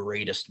necessarily the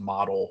greatest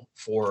model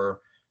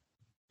for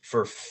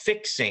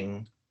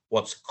fixing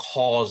what's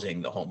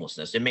causing the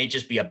homelessness. It may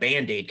just be a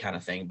Band-Aid kind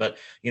of thing, but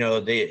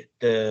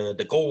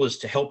the goal is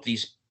to help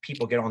these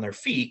people get on their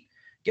feet,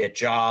 get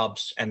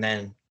jobs, and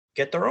then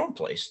get their own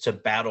place to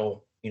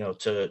battle,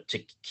 to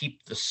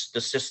keep the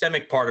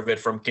systemic part of it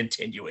from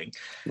continuing.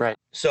 Right.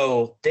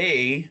 So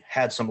they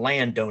had some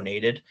land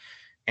donated,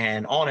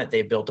 and on it,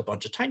 they built a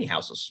bunch of tiny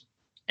houses.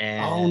 Oh,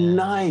 And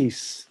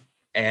nice.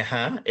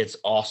 it's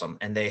awesome.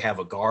 And they have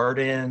a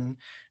garden,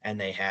 and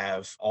they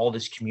have all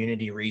this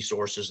community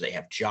resources. They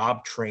have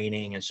job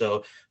training. And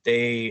so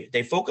they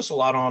focus a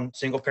lot on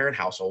single parent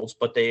households,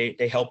 but they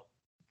help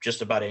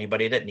just about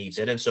anybody that needs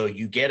it. And so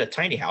you get a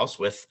tiny house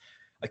with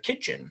a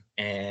kitchen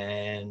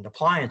and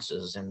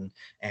appliances and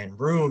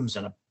rooms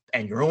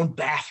and your own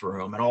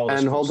bathroom and all this.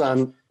 And cool hold stuff.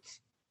 on,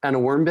 and a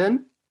worm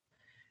bin?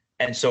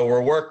 And so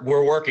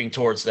we're working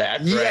towards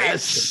that, Yes. right?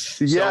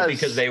 So Yes.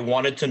 because she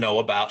wanted to know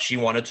about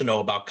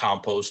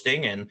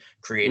composting and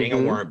creating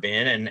a worm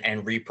bin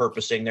and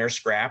repurposing their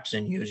scraps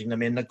and using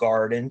them in the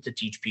garden to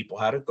teach people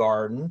how to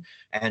garden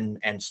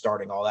and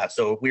starting all that.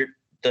 So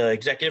the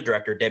executive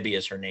director, Debbie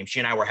is her name. She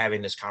and I were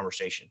having this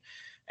conversation,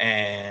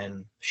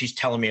 and she's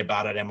telling me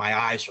about it, and my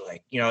eyes were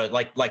like,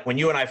 like when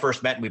you and I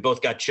first met, and we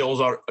both got chill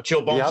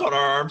bumps on our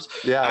arms.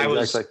 Yeah,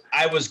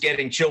 I was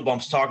getting chill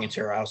bumps talking to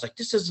her. I was like,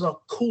 this is the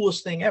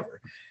coolest thing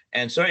ever.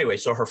 And so anyway,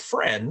 so her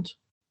friend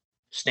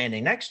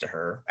standing next to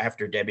her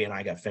after Debbie and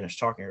I got finished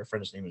talking, her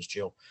friend's name is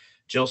Jill.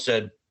 Jill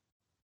said,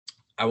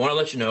 I want to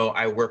let you know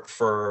I work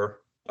for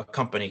a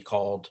company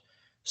called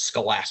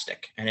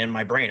Scholastic. And in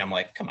my brain, I'm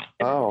like, come on,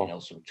 everybody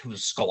knows who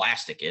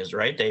Scholastic is,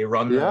 right? They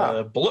run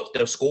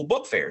the school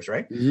book fairs,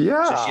 right?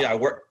 Yeah. So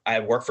I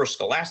work for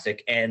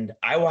Scholastic, and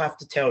I will have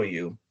to tell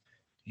you,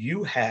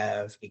 you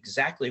have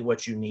exactly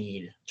what you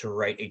need to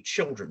write a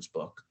children's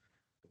book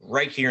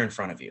right here in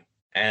front of you.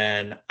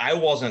 And I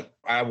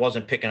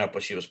wasn't picking up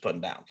what she was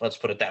putting down. Let's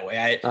put it that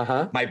way.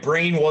 My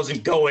brain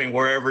wasn't going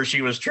wherever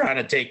she was trying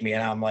to take me.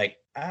 And I'm like,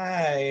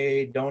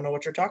 I don't know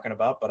what you're talking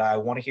about, but I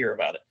want to hear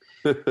about it.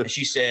 And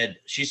she said,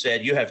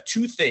 you have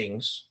two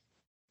things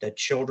that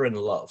children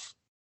love.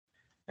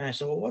 And I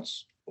said, well,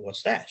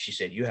 what's that? She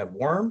said, you have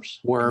worms,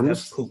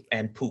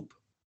 and poop.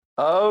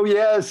 Oh,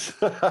 yes.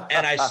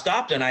 And I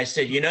stopped and I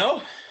said,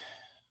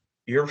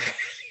 you're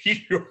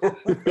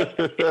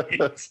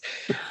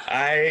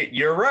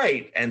you're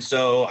right. And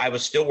so I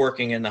was still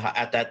working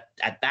at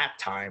that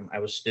time, I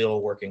was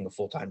still working a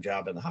full-time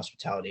job in the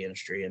hospitality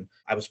industry. And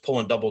I was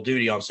pulling double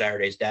duty on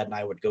Saturdays. Dad and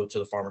I would go to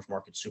the farmer's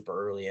market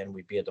super early, and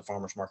we'd be at the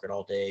farmer's market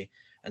all day.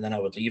 And then I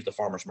would leave the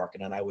farmer's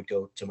market and I would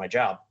go to my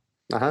job.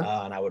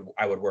 And I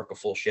would work a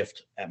full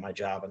shift at my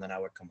job, and then I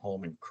would come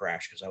home and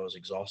crash because I was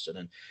exhausted.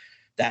 And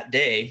that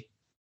day,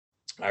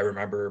 I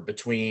remember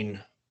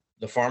between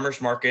the farmer's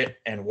market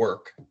and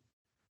work,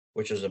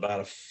 which was about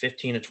a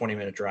 15 to 20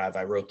 minute drive,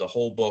 I wrote the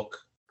whole book,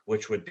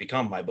 which would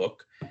become my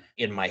book,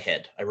 in my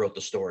head. I wrote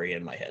the story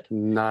in my head.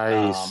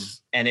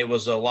 Nice. And it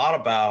was a lot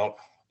about,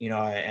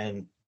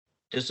 and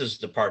this is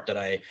the part that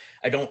I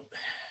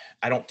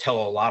don't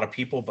tell a lot of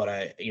people,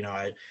 but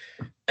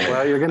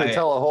well, you're going to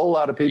tell a whole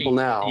lot of people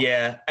now.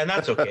 Yeah. And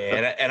that's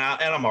okay. and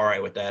I'm all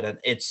right with that. And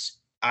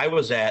I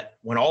was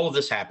when all of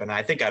this happened,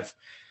 I think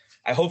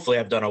hopefully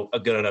I've done a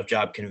good enough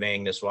job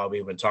conveying this while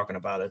we've been talking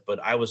about it, but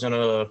I was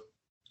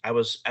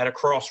at a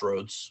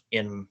crossroads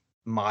in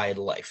my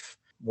life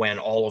when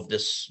all of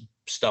this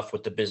stuff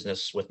with the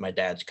business with my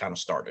dad's kind of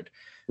started.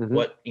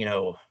 What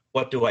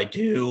do I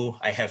do?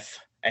 I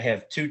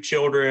have two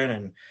children,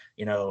 and,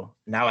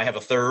 now I have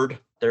a third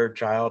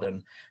child,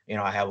 and,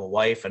 I have a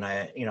wife, and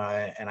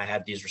I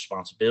have these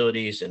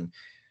responsibilities,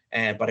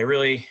 but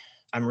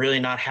I'm really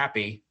not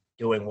happy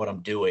doing what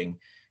I'm doing.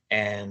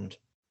 And,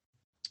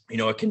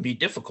 it can be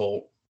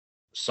difficult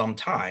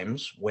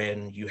sometimes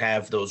when you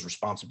have those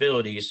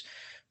responsibilities,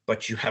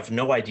 but you have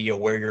no idea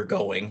where you're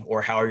going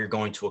or how you're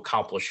going to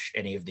accomplish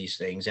any of these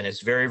things. And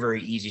it's very,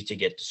 very easy to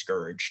get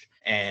discouraged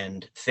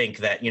and think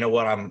that,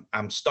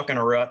 I'm stuck in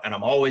a rut, and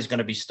I'm always going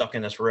to be stuck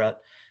in this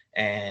rut.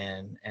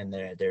 And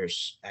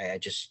I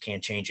just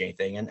can't change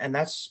anything. And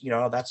that's,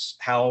 that's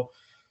how,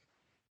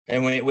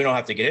 and we don't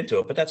have to get into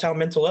it, but that's how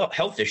mental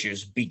health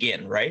issues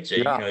begin, right? So,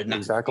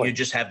 exactly. You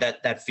just have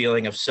that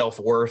feeling of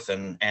self-worth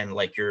and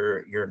like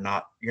you're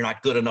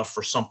not good enough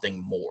for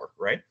something more,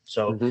 right?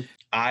 So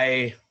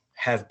I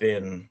have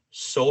been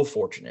so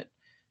fortunate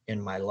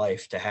in my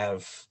life to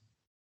have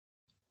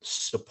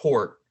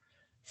support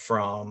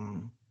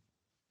from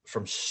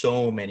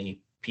so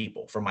many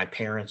people, from my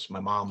parents, my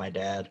mom, my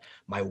dad,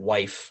 my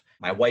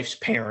wife's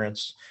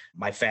parents,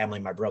 my family,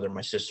 my brother,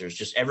 my sisters,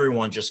 just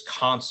everyone just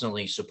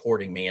constantly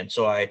supporting me. And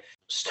so I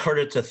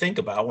started to think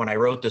about, when I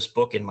wrote this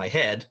book in my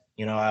head,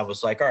 I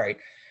was like, all right,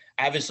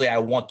 obviously I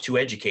want to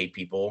educate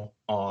people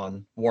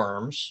on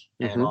worms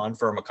and on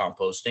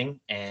vermicomposting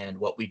and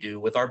what we do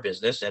with our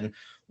business and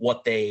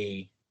what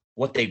they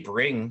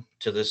bring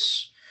to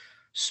this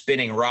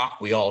spinning rock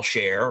we all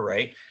share,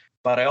 right?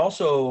 But I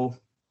also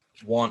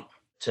want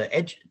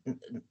to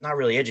not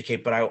really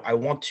educate, but I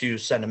want to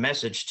send a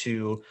message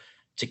to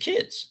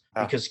kids,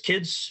 because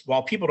kids,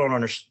 while people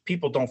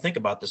don't think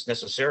about this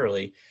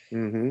necessarily,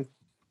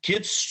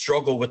 kids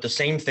struggle with the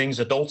same things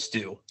adults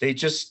do. They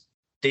just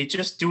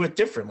do it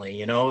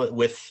differently,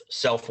 with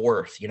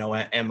self-worth.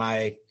 Am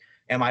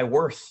I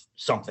worth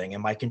something?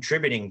 Am I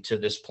contributing to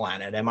this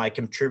planet? Am I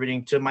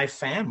contributing to my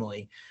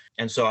family?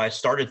 And so I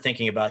started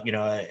thinking about,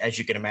 as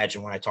you can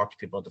imagine, when I talk to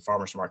people at the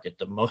farmer's market,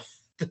 the most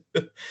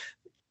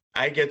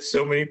I get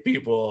so many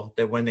people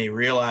that when they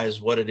realize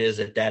what it is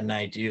that Dad and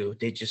I do,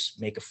 they just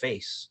make a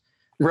face.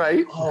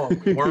 Right. Oh,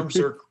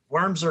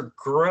 worms are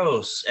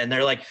gross. And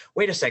they're like,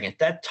 wait a second,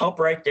 that tub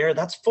right there,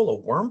 that's full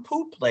of worm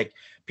poop. Like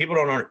they're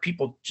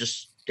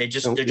just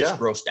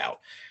grossed out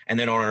and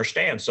they don't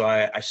understand. So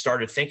I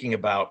started thinking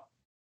about,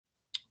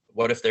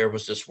 what if there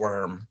was this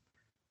worm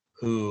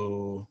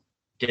who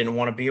didn't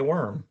want to be a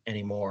worm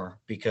anymore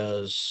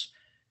because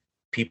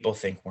people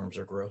think worms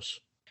are gross,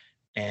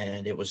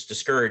 and it was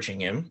discouraging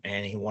him,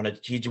 and he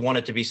wanted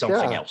to be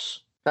something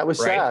else. That was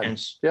right?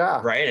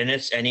 sad. Right.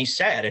 And he's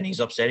sad and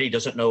he's upset. He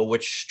doesn't know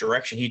which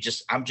direction.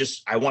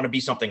 I want to be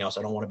something else.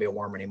 I don't want to be a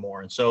worm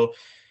anymore. And so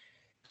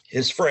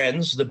his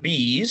friends, the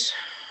bees,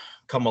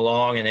 come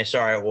along and they say,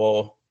 all right,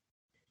 well,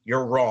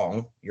 you're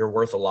wrong. You're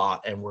worth a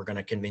lot, and we're going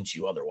to convince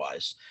you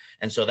otherwise.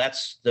 And so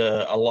that's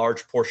a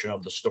large portion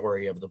of the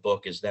story of the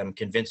book, is them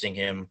convincing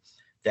him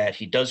that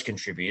he does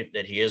contribute,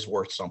 that he is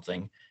worth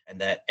something,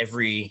 and that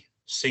every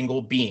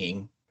single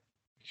being,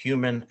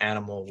 human,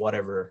 animal,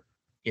 whatever,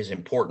 is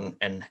important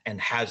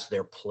and has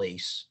their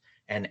place.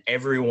 And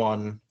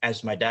everyone,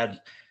 as my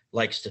dad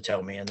likes to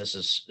tell me, and this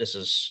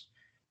is,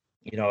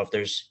 if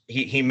there's,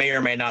 he may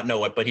or may not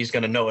know it, but he's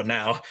going to know it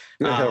now.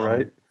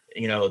 Right.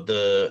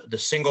 The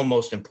single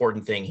most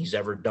important thing he's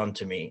ever done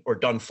to me or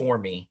done for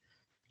me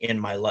in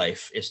my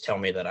life is tell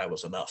me that I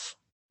was enough.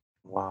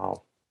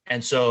 Wow.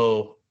 And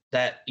so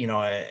that,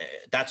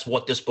 that's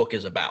what this book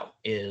is about,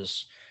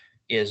 is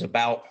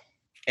about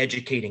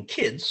educating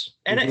kids,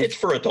 and it's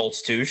for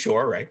adults too,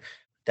 sure, right?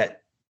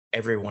 That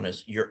everyone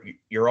is,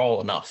 you're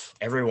all enough.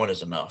 Everyone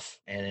is enough.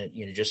 And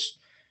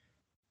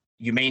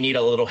you may need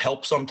a little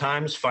help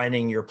sometimes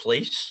finding your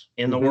place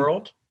in the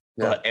world,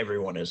 but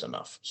everyone is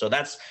enough. So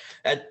that's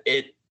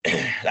it.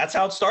 That's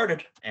how it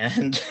started.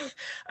 And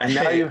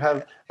now you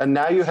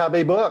have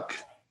a book.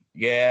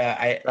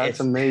 Yeah.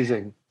 That's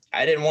amazing.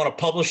 I didn't want to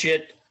publish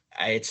it.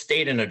 I had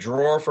stayed in a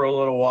drawer for a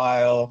little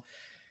while.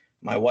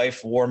 My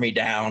wife wore me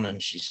down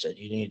and she said,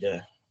 you need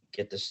to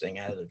get this thing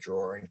out of the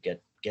drawer and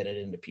get it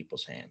into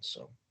people's hands.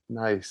 So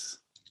nice.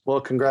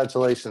 Well,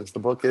 congratulations. The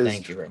book is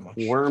Thank you very much.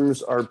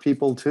 Worms Are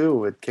People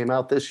Too. It came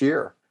out this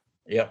year.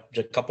 Yeah,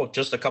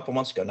 just a couple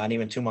months ago, not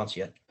even 2 months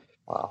yet.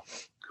 Wow.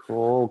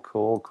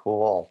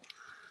 Cool.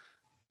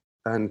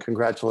 And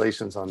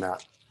congratulations on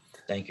that.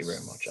 Thank you very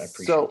much. I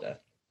appreciate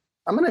that.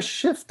 I'm going to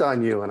shift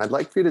on you, and I'd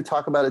like for you to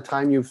talk about a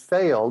time you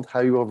failed, how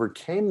you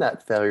overcame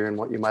that failure, and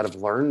what you might have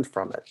learned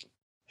from it.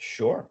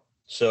 Sure.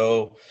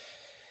 So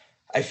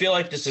I feel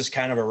like this is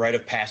kind of a rite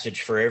of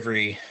passage for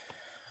every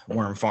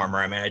worm farmer.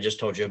 I mean, I just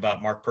told you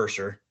about Mark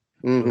Purser,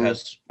 who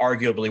has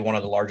arguably one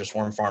of the largest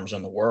worm farms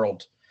in the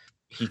world.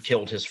 He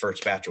killed his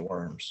first batch of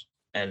worms.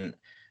 And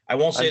I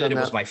won't say that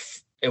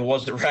it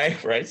wasn't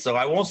right. So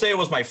I won't say it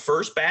was my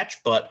first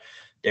batch, but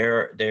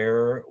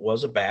there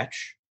was a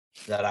batch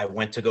that I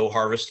went to go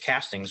harvest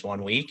castings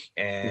one week,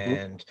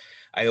 and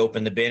I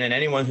opened the bin, and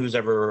anyone who's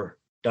ever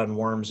done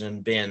worms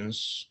in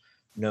bins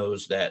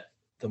knows that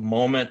the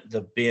moment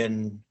the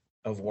bin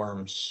of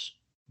worms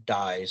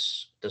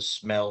dies, the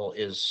smell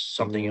is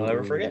something you'll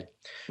never forget.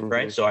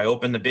 Right. So I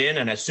opened the bin,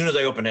 and as soon as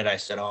I opened it, I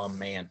said, oh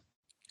man,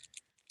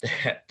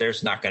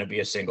 there's not going to be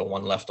a single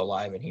one left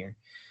alive in here.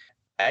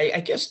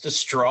 I guess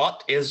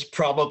distraught is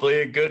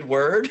probably a good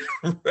word,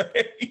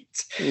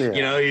 right?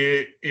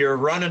 Yeah. You're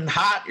running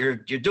hot, you're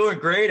doing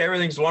great,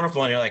 everything's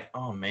wonderful, and you're like,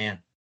 oh man,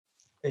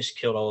 I just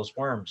killed all those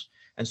worms.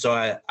 And so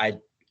I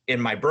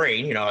in my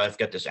brain, I've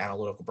got this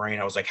analytical brain.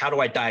 I was like, how do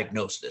I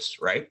diagnose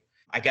this, right?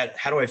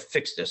 How do I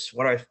fix this?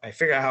 I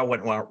figure out how it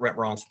went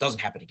wrong so it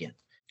doesn't happen again.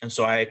 And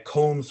so I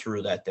combed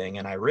through that thing,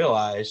 and I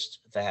realized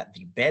that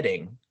the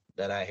bedding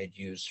that I had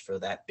used for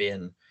that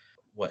bin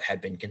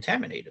had been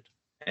contaminated.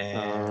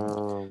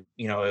 And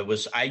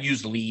I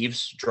used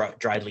leaves,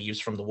 dried leaves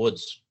from the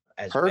woods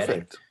as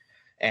bedding.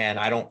 And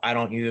I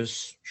don't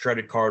use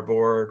shredded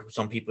cardboard.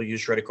 Some people use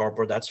shredded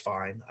cardboard. That's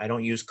fine. I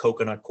don't use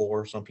coconut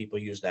core. Some people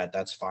use that.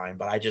 That's fine.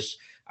 But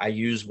I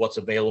use what's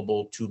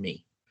available to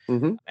me.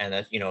 And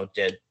that,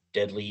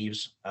 dead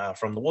leaves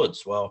from the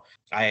woods. Well,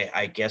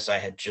 I guess I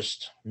had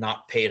just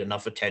not paid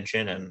enough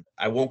attention, and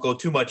I won't go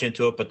too much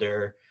into it, but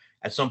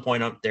at some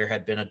point there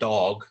had been a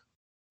dog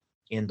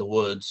in the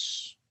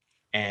woods,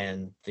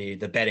 and the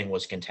bedding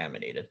was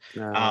contaminated.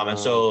 And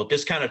so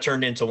this kind of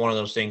turned into one of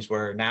those things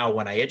where now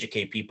when I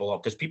educate people,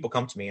 because people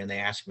come to me and they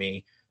ask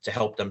me to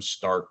help them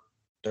start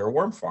their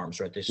worm farms,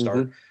 right? They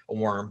start a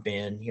worm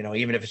bin,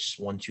 even if it's just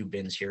 1-2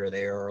 bins here or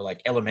there, or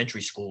like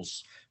elementary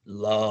schools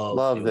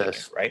love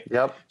this, right?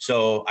 Yep.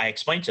 So I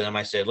explained to them,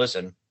 I said,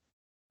 listen,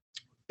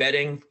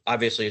 bedding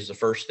obviously is the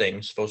first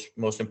thing,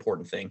 most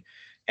important thing,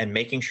 and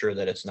making sure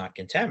that it's not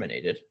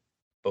contaminated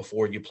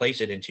before you place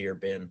it into your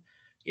bin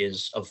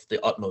is of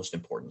the utmost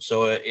importance.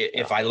 So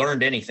if I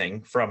learned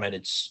anything from it,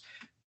 it's,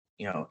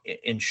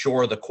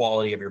 ensure the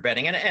quality of your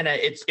bedding. And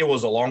it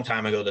was a long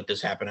time ago that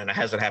this happened, and it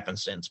hasn't happened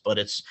since, but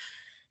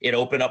it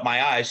opened up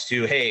my eyes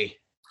to, hey,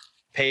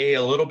 pay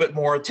a little bit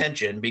more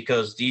attention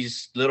because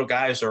these little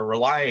guys are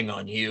relying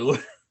on you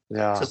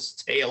to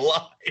stay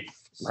alive.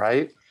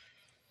 Right.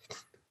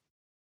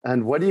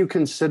 And what do you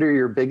consider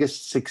your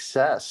biggest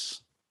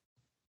success?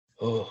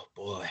 Oh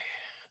boy.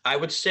 I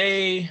would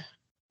say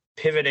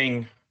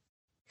pivoting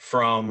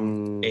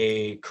from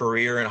a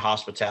career in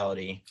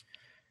hospitality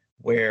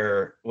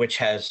which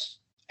has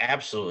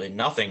absolutely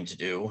nothing to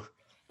do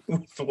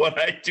with what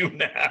I do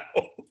now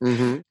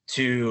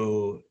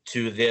to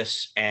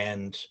this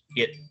and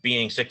it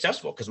being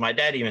successful. Because my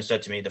dad even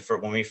said to me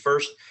when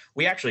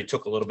we actually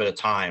took a little bit of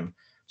time.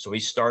 So we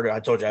started,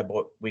 I told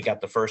you we got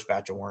the first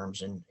batch of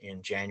worms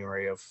in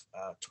January of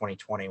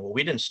 2020. Well,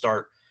 we didn't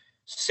start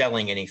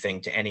selling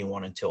anything to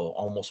anyone until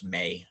almost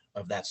May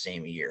of that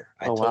same year.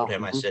 I told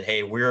him, I said,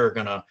 hey, we're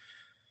gonna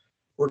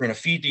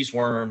feed these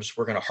worms,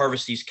 we're gonna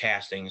harvest these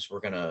castings, we're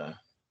gonna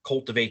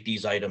cultivate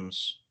these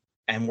items,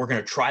 and we're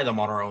gonna try them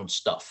on our own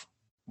stuff.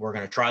 We're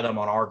gonna try them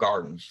on our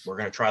gardens, we're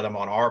gonna try them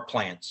on our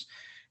plants,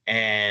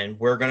 and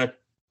we're gonna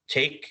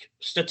take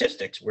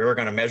statistics. We're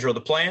going to measure the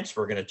plants.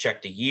 We're going to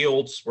check the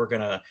yields. We're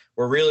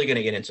really going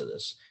to get into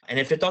this. And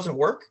if it doesn't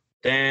work,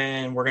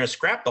 then we're going to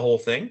scrap the whole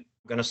thing.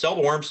 We're going to sell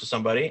the worms to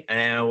somebody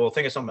and we'll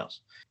think of something else.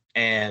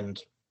 And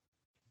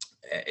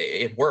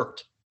it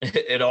worked.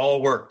 It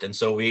all worked. And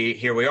so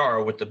here we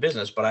are with the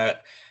business,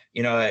 but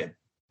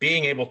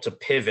being able to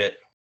pivot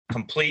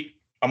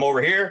I'm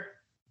over here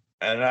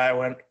and I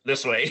went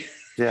this way.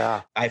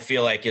 Yeah. I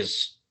feel like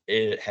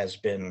it has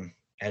been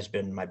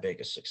my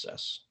biggest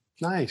success.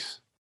 Nice.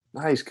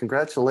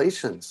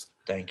 Congratulations.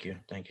 Thank you.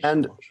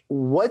 And so much.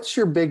 What's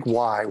your big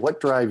why?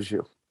 What drives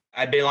you?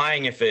 I'd be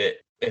lying if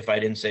I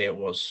didn't say it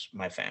was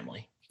my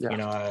family. Yeah.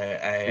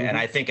 And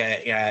I think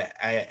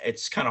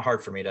it's kind of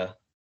hard for me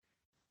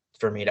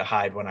to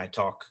hide when I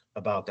talk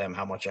about them,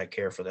 how much I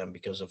care for them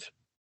because of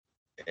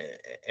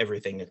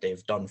everything that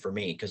they've done for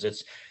me. Because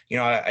it's,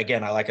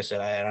 like I said,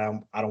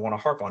 I don't want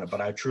to harp on it,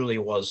 but I truly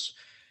was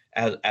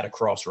at a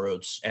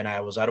crossroads, and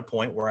I was at a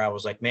point where I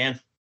was like, man,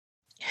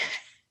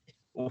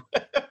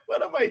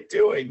 what am I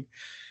doing?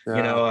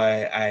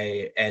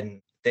 Yeah.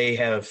 And they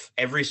have,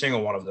 every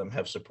single one of them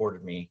have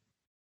supported me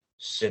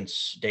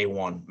since day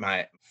one,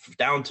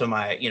 down to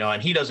my,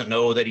 and he doesn't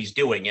know that he's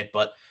doing it,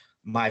 but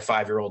my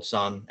 5-year-old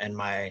son and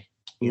my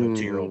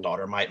 2-year-old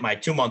daughter, my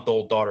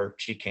 2-month-old daughter,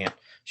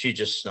 she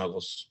just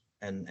snuggles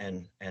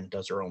and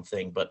does her own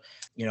thing. But,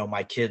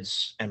 my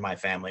kids and my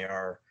family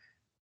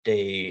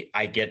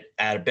I get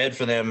out of bed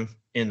for them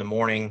in the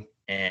morning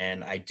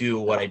and I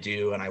do what I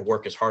do and I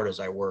work as hard as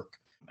I work.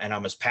 And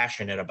I'm as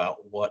passionate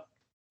about what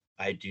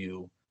I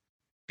do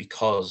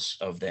because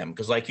of them.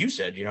 Because like you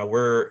said, I,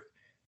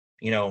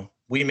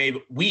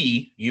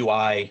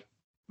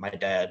 my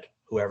dad,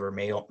 whoever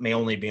may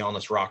only be on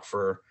this rock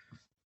for,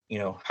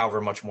 however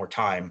much more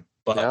time.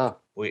 But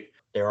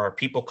there are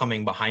people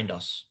coming behind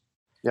us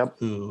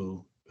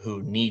who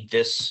need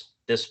this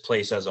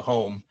place as a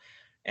home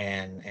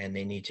and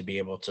they need to be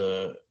able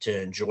to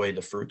enjoy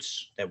the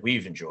fruits that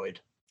we've enjoyed,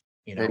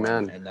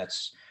 Amen. And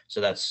that's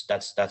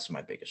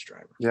my biggest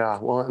driver. Yeah.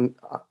 Well, and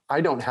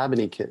I don't have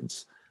any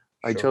kids.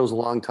 Sure. I chose a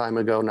long time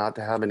ago not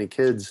to have any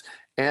kids.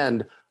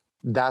 And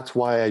that's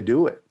why I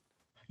do it.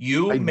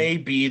 You may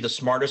be the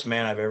smartest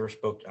man I've ever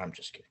spoke to. I'm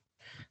just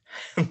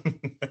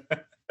kidding.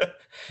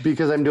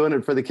 Because I'm doing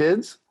it for the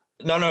kids?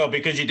 No,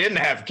 because you didn't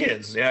have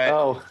kids. Yeah.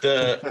 Oh.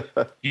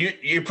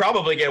 You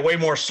probably get way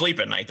more sleep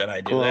at night than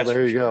I do. Well,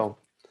 there you go.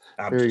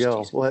 There you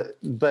go. Well,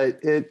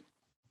 but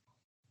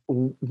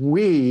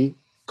we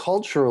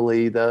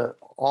culturally,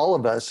 all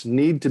of us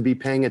need to be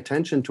paying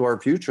attention to our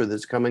future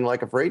that's coming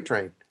like a freight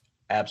train.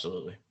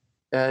 Absolutely.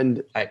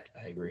 And I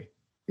agree.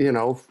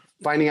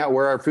 Finding out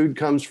where our food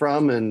comes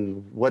from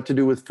and what to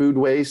do with food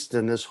waste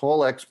and this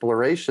whole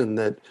exploration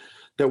that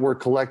we're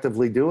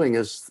collectively doing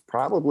is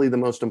probably the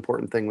most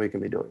important thing we can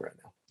be doing right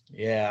now.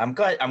 Yeah, I'm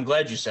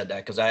glad you said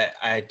that because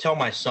I tell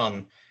my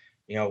son,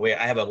 I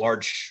have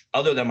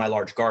other than my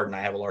large garden,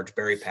 I have a large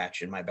berry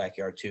patch in my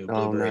backyard too,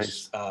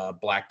 blueberries, nice.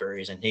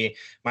 Blackberries, and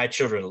my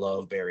children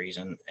love berries,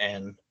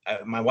 and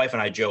my wife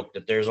and I joke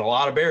that there's a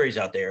lot of berries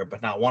out there,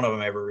 but not one of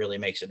them ever really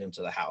makes it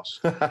into the house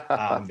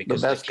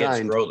because the kids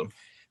grow them.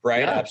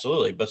 Right. Yeah.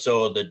 Absolutely. But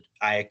so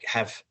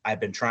I've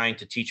been trying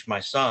to teach my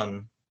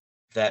son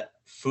that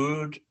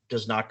food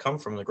does not come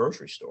from the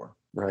grocery store.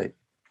 Right.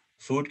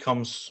 Food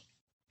comes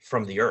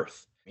from the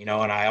earth, and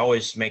I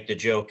always make the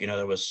joke,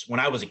 when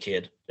I was a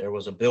kid, there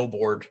was a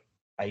billboard.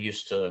 I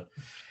used to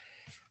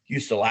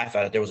laugh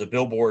at it. There was a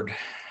billboard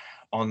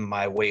on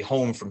my way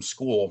home from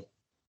school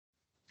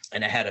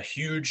and it had a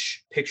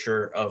huge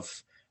picture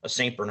of a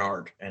Saint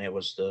Bernard. And it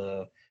was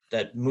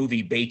that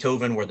movie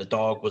Beethoven where the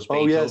dog was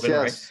Beethoven,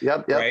 yes. Right?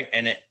 Yep. Right.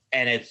 And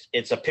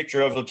it's a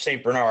picture of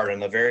Saint Bernard,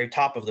 and the very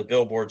top of the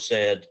billboard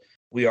said,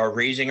 "We are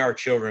raising our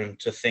children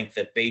to think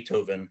that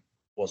Beethoven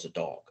was a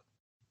dog."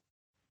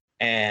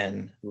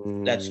 And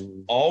that's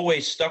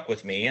always stuck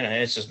with me. And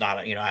it's just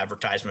not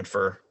advertisement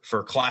for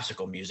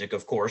classical music,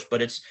 of course,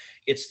 but it's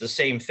the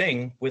same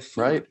thing with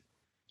food. Right.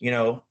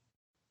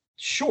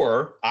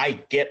 sure, I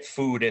get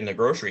food in the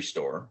grocery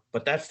store,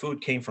 but that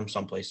food came from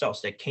someplace else.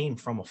 That came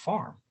from a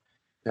farm.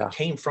 Yeah. It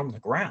came from the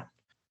ground,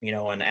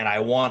 and I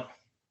want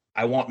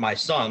my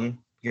son,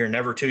 you're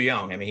never too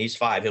young. I mean, he's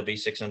 5, he'll be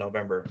 6 in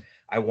November.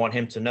 I want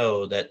him to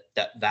know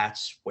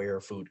that's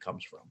where food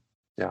comes from.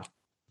 Yeah.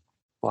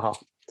 Wow.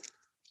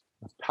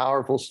 A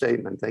powerful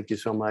statement. Thank you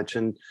so much.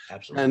 And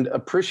absolutely. And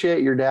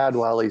appreciate your dad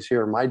while he's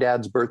here. My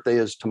dad's birthday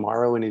is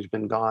tomorrow, and he's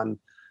been gone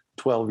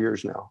 12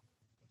 years now.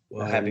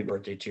 Well, happy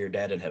birthday to your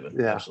dad in heaven.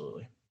 Yeah.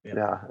 Absolutely. Yep.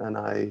 Yeah.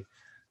 And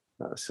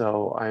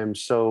so I am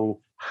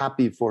so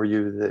happy for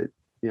you that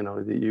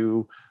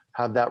you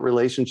have that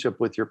relationship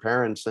with your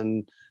parents.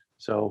 And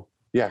so,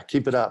 yeah,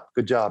 keep it up.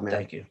 Good job, man.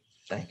 Thank you.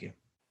 Thank you.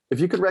 If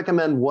you could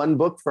recommend one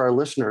book for our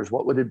listeners,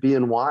 what would it be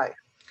and why?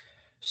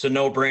 It's a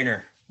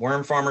no-brainer.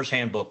 Worm Farmer's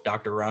Handbook,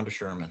 Dr. Rhonda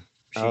Sherman.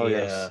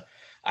 Yes.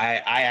 I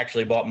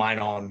actually bought mine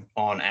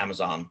on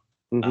Amazon.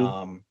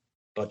 Mm-hmm.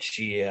 But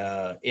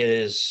it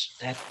is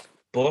that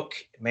book,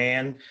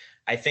 man.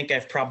 I think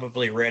I've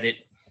probably read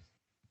it.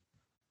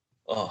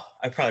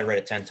 I probably read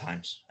it 10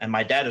 times. And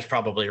my dad has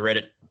probably read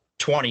it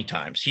 20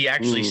 times. He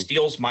actually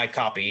steals my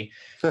copy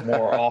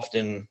more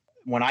often.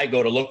 When I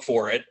go to look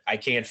for it, I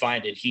can't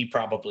find it. He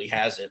probably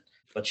has it.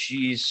 But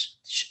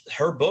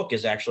her book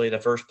is actually the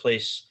first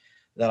place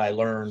that I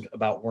learned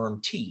about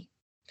worm tea.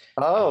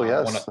 Oh,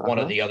 yes. One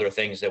of the other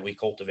things that we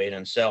cultivate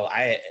and sell.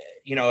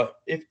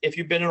 If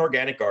you've been an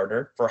organic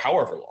gardener for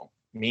however long,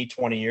 me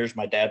 20 years,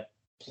 my dad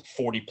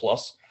 40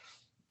 plus,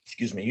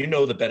 you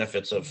know the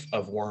benefits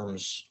of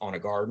worms on a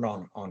garden,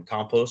 on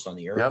compost, on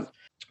the earth. Yep.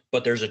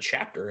 But there's a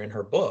chapter in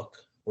her book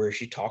where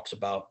she talks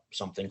about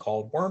something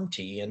called worm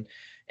tea.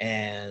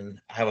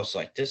 And I was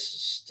like,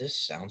 this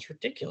sounds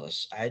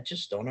ridiculous. I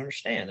just don't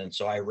understand. And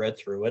so I read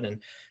through it,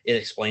 and it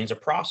explains a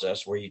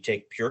process where you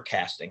take pure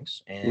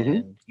castings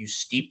and you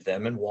steep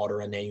them in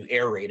water, and then you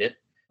aerate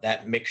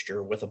that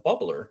mixture with a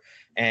bubbler.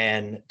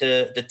 And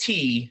the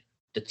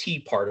tea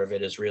part of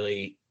it is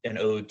really an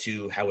ode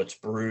to how it's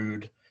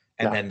brewed.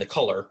 And then the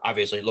color,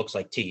 obviously it looks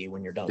like tea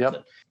when you're done with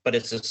it, but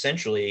it's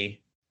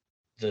essentially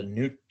the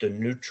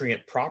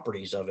nutrient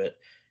properties of it.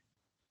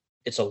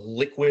 It's a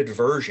liquid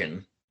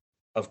version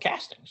of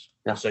castings.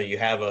 Yeah. So you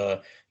have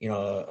a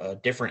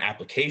different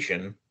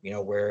application,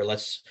 where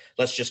let's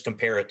just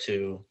compare it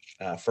to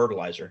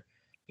fertilizer.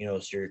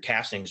 So your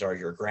castings are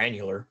your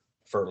granular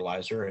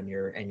fertilizer, and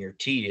your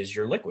tea is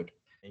your liquid.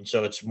 And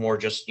so it's more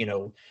just,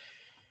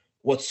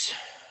 what's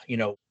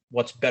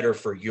better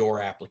for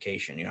your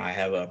application. I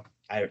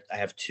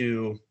have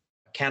 2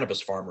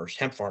 cannabis farmers,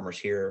 hemp farmers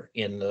here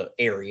in the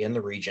area, in the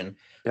region,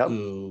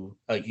 who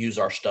use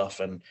our stuff.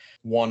 And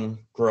one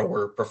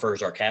grower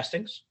prefers our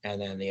castings,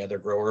 and then the other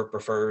grower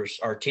prefers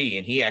our tea.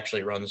 And he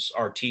actually runs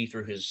our tea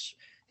through his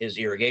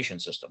irrigation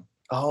system.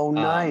 Oh,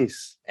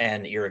 nice.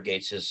 And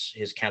irrigates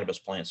his cannabis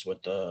plants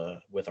with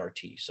our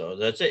tea. So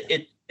that's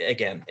it.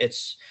 Again,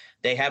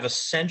 they have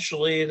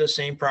essentially the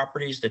same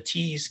properties. The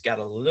tea's got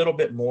a little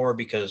bit more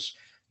because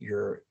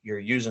you're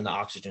using the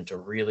oxygen to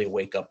really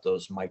wake up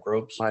those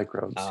microbes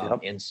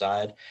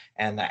inside,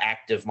 and the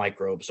active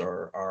microbes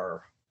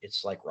are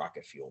it's like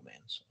rocket fuel, man.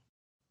 So.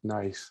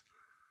 Nice.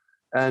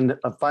 And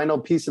a final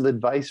piece of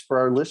advice for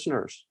our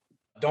listeners: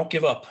 don't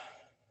give up.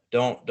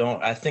 Don't.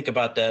 I think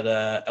about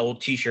that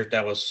old T-shirt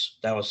that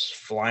was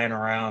flying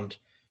around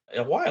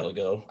a while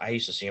ago. I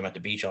used to see him at the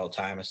beach all the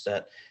time. It's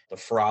the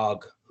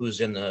frog who's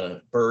in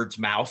the bird's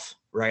mouth,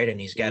 right? And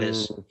he's got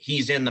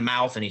he's in the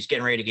mouth, and he's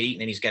getting ready to get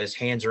eaten, and he's got his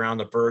hands around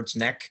the bird's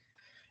neck.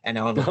 And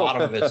on the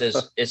bottom of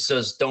it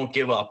says, don't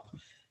give up.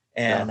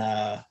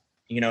 And,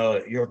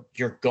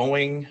 you're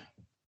going,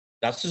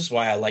 that's just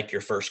why I like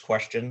your first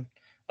question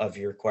of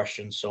your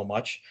question so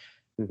much.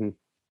 Mm-hmm.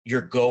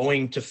 You're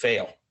going to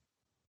fail.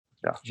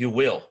 Yeah. You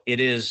will. It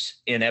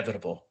is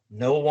inevitable.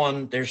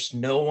 There's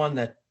no one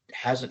that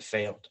hasn't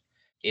failed.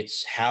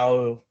 It's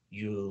how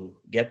you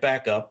get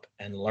back up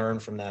and learn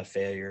from that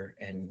failure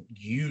and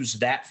use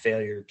that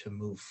failure to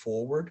move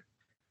forward.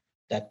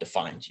 That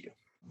defines you.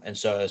 And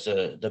so as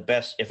the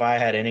best, if I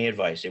had any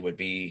advice, it would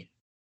be,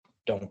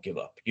 don't give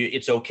up.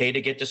 It's okay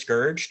to get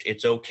discouraged.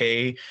 It's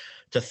okay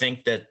to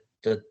think that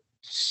the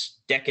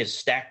deck is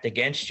stacked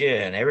against you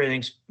and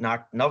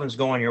nothing's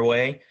going your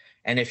way.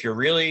 And if you're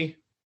really,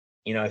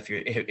 if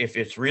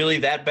it's really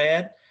that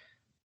bad,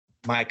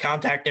 my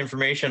contact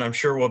information, I'm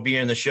sure, will be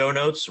in the show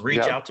notes.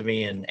 Reach out to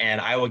me,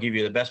 and I will give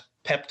you the best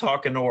pep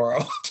talk in the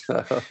world.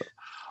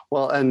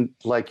 Well, and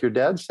like your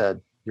dad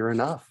said, you're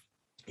enough.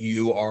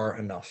 You are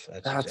enough.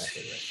 That's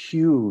exactly right.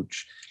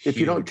 Huge. If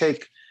you don't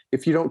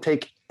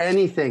take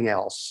anything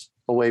else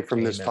away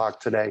from this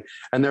talk today,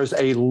 and there's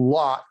a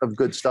lot of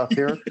good stuff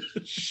here,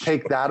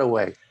 take that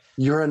away.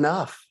 You're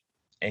enough.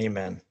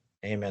 Amen.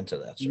 Amen to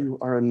that, sir. You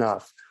are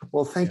enough.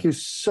 Well, thank you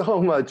so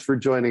much for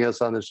joining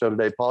us on the show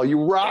today, Paul.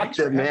 You rocked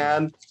it,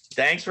 man.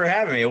 Thanks for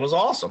having me. It was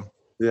awesome.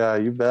 Yeah,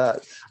 you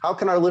bet. How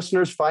can our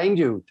listeners find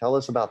you? Tell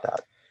us about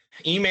that.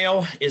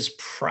 Email is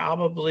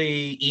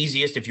probably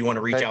easiest if you want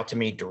to reach out to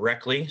me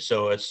directly.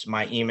 So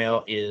my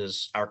email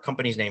is, our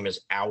company's name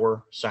is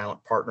Our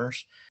Silent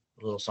Partners.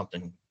 A little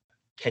something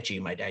catchy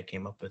my dad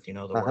came up with, the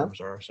Uh-huh. worms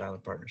are our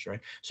silent partners,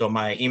 right? So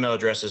my email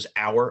address is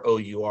our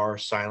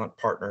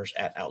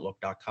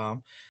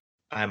silentpartners@outlook.com.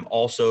 I'm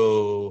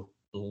also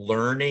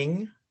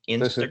learning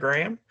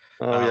Instagram.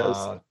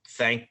 Oh,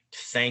 yes.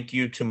 Thank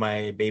you to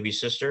my baby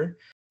sister.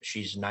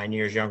 She's 9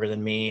 years younger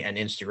than me, and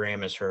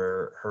Instagram is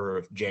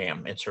her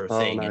jam. It's her Oh,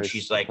 thing. And nice.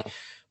 she's like,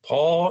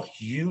 Paul,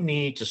 you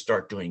need to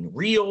start doing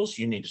reels.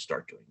 You need to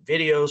start doing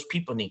videos.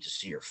 People need to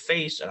see your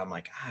face. And I'm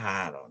like,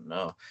 I don't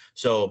know.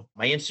 So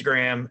my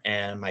Instagram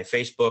and my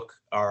Facebook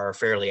are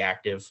fairly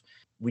active.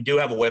 We do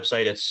have a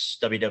website. It's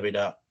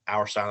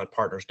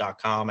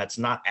www.oursilentpartners.com. It's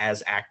not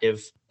as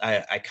active.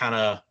 I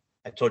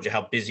told you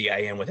how busy I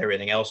am with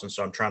everything else. And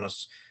so I'm trying to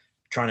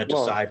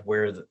decide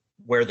where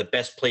the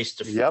best place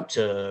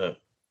to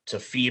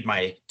feed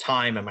my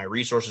time and my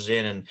resources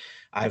in. And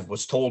I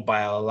was told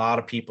by a lot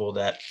of people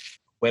that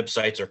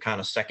websites are kind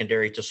of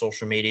secondary to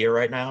social media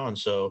right now. And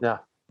so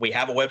we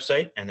have a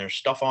website and there's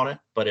stuff on it,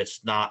 but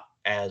it's not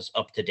as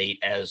up to date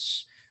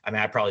as,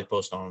 I probably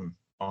post on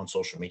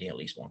social media at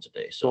least once a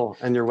day. So cool.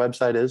 And your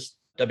website is?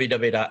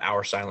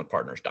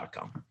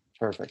 www.oursilentpartners.com.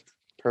 Perfect.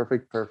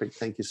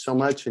 Thank you so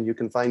much. And you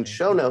can find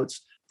show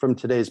notes from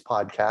today's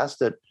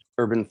podcast at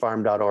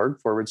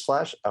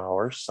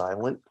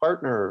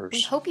urbanfarm.org/our-silent-partners.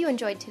 We hope you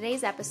enjoyed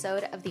today's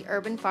episode of the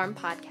Urban Farm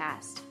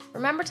Podcast.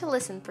 Remember to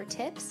listen for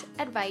tips,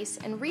 advice,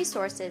 and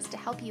resources to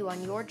help you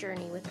on your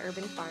journey with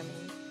urban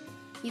farming.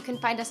 You can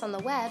find us on the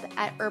web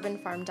at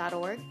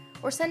urbanfarm.org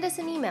or send us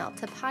an email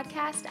to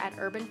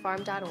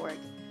podcast@urbanfarm.org.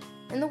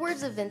 In the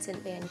words of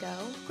Vincent van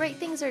Gogh, great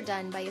things are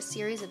done by a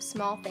series of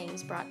small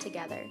things brought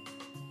together.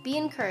 Be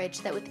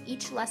encouraged that with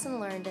each lesson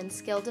learned and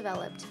skill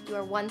developed, you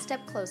are one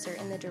step closer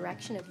in the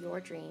direction of your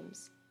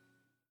dreams.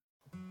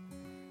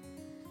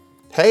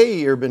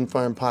 Hey, Urban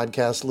Farm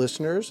Podcast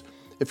listeners.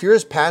 If you're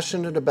as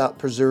passionate about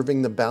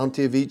preserving the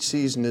bounty of each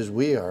season as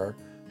we are,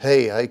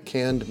 hey, I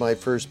canned my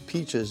first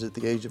peaches at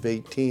the age of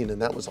 18, and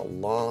that was a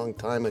long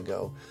time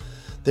ago,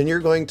 then you're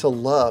going to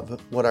love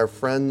what our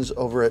friends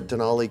over at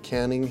Denali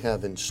Canning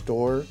have in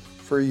store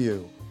for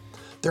you.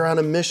 They're on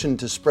a mission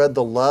to spread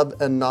the love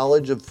and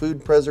knowledge of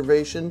food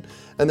preservation,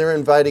 and they're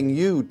inviting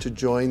you to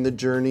join the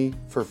journey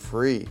for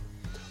free.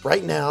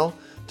 Right now,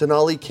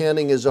 Denali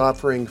Canning is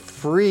offering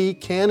free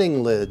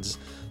canning lids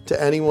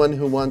to anyone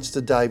who wants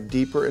to dive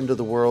deeper into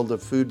the world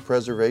of food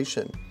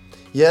preservation.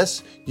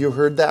 Yes, you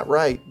heard that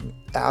right,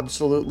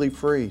 absolutely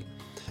free.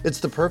 It's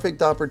the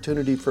perfect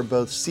opportunity for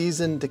both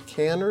seasoned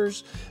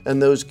canners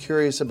and those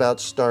curious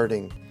about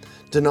starting.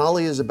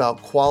 Denali is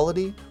about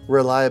quality,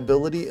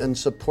 reliability, and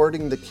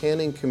supporting the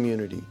canning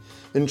community,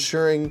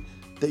 ensuring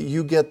that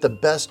you get the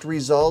best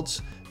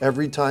results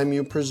every time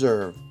you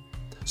preserve.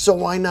 So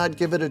why not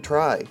give it a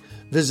try?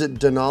 Visit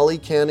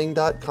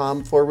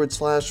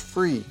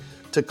denalicanning.com/free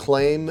to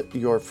claim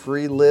your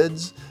free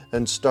lids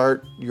and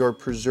start your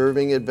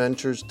preserving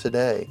adventures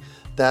today.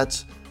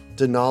 That's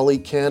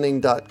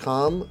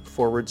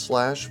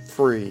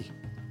denalicanning.com/free.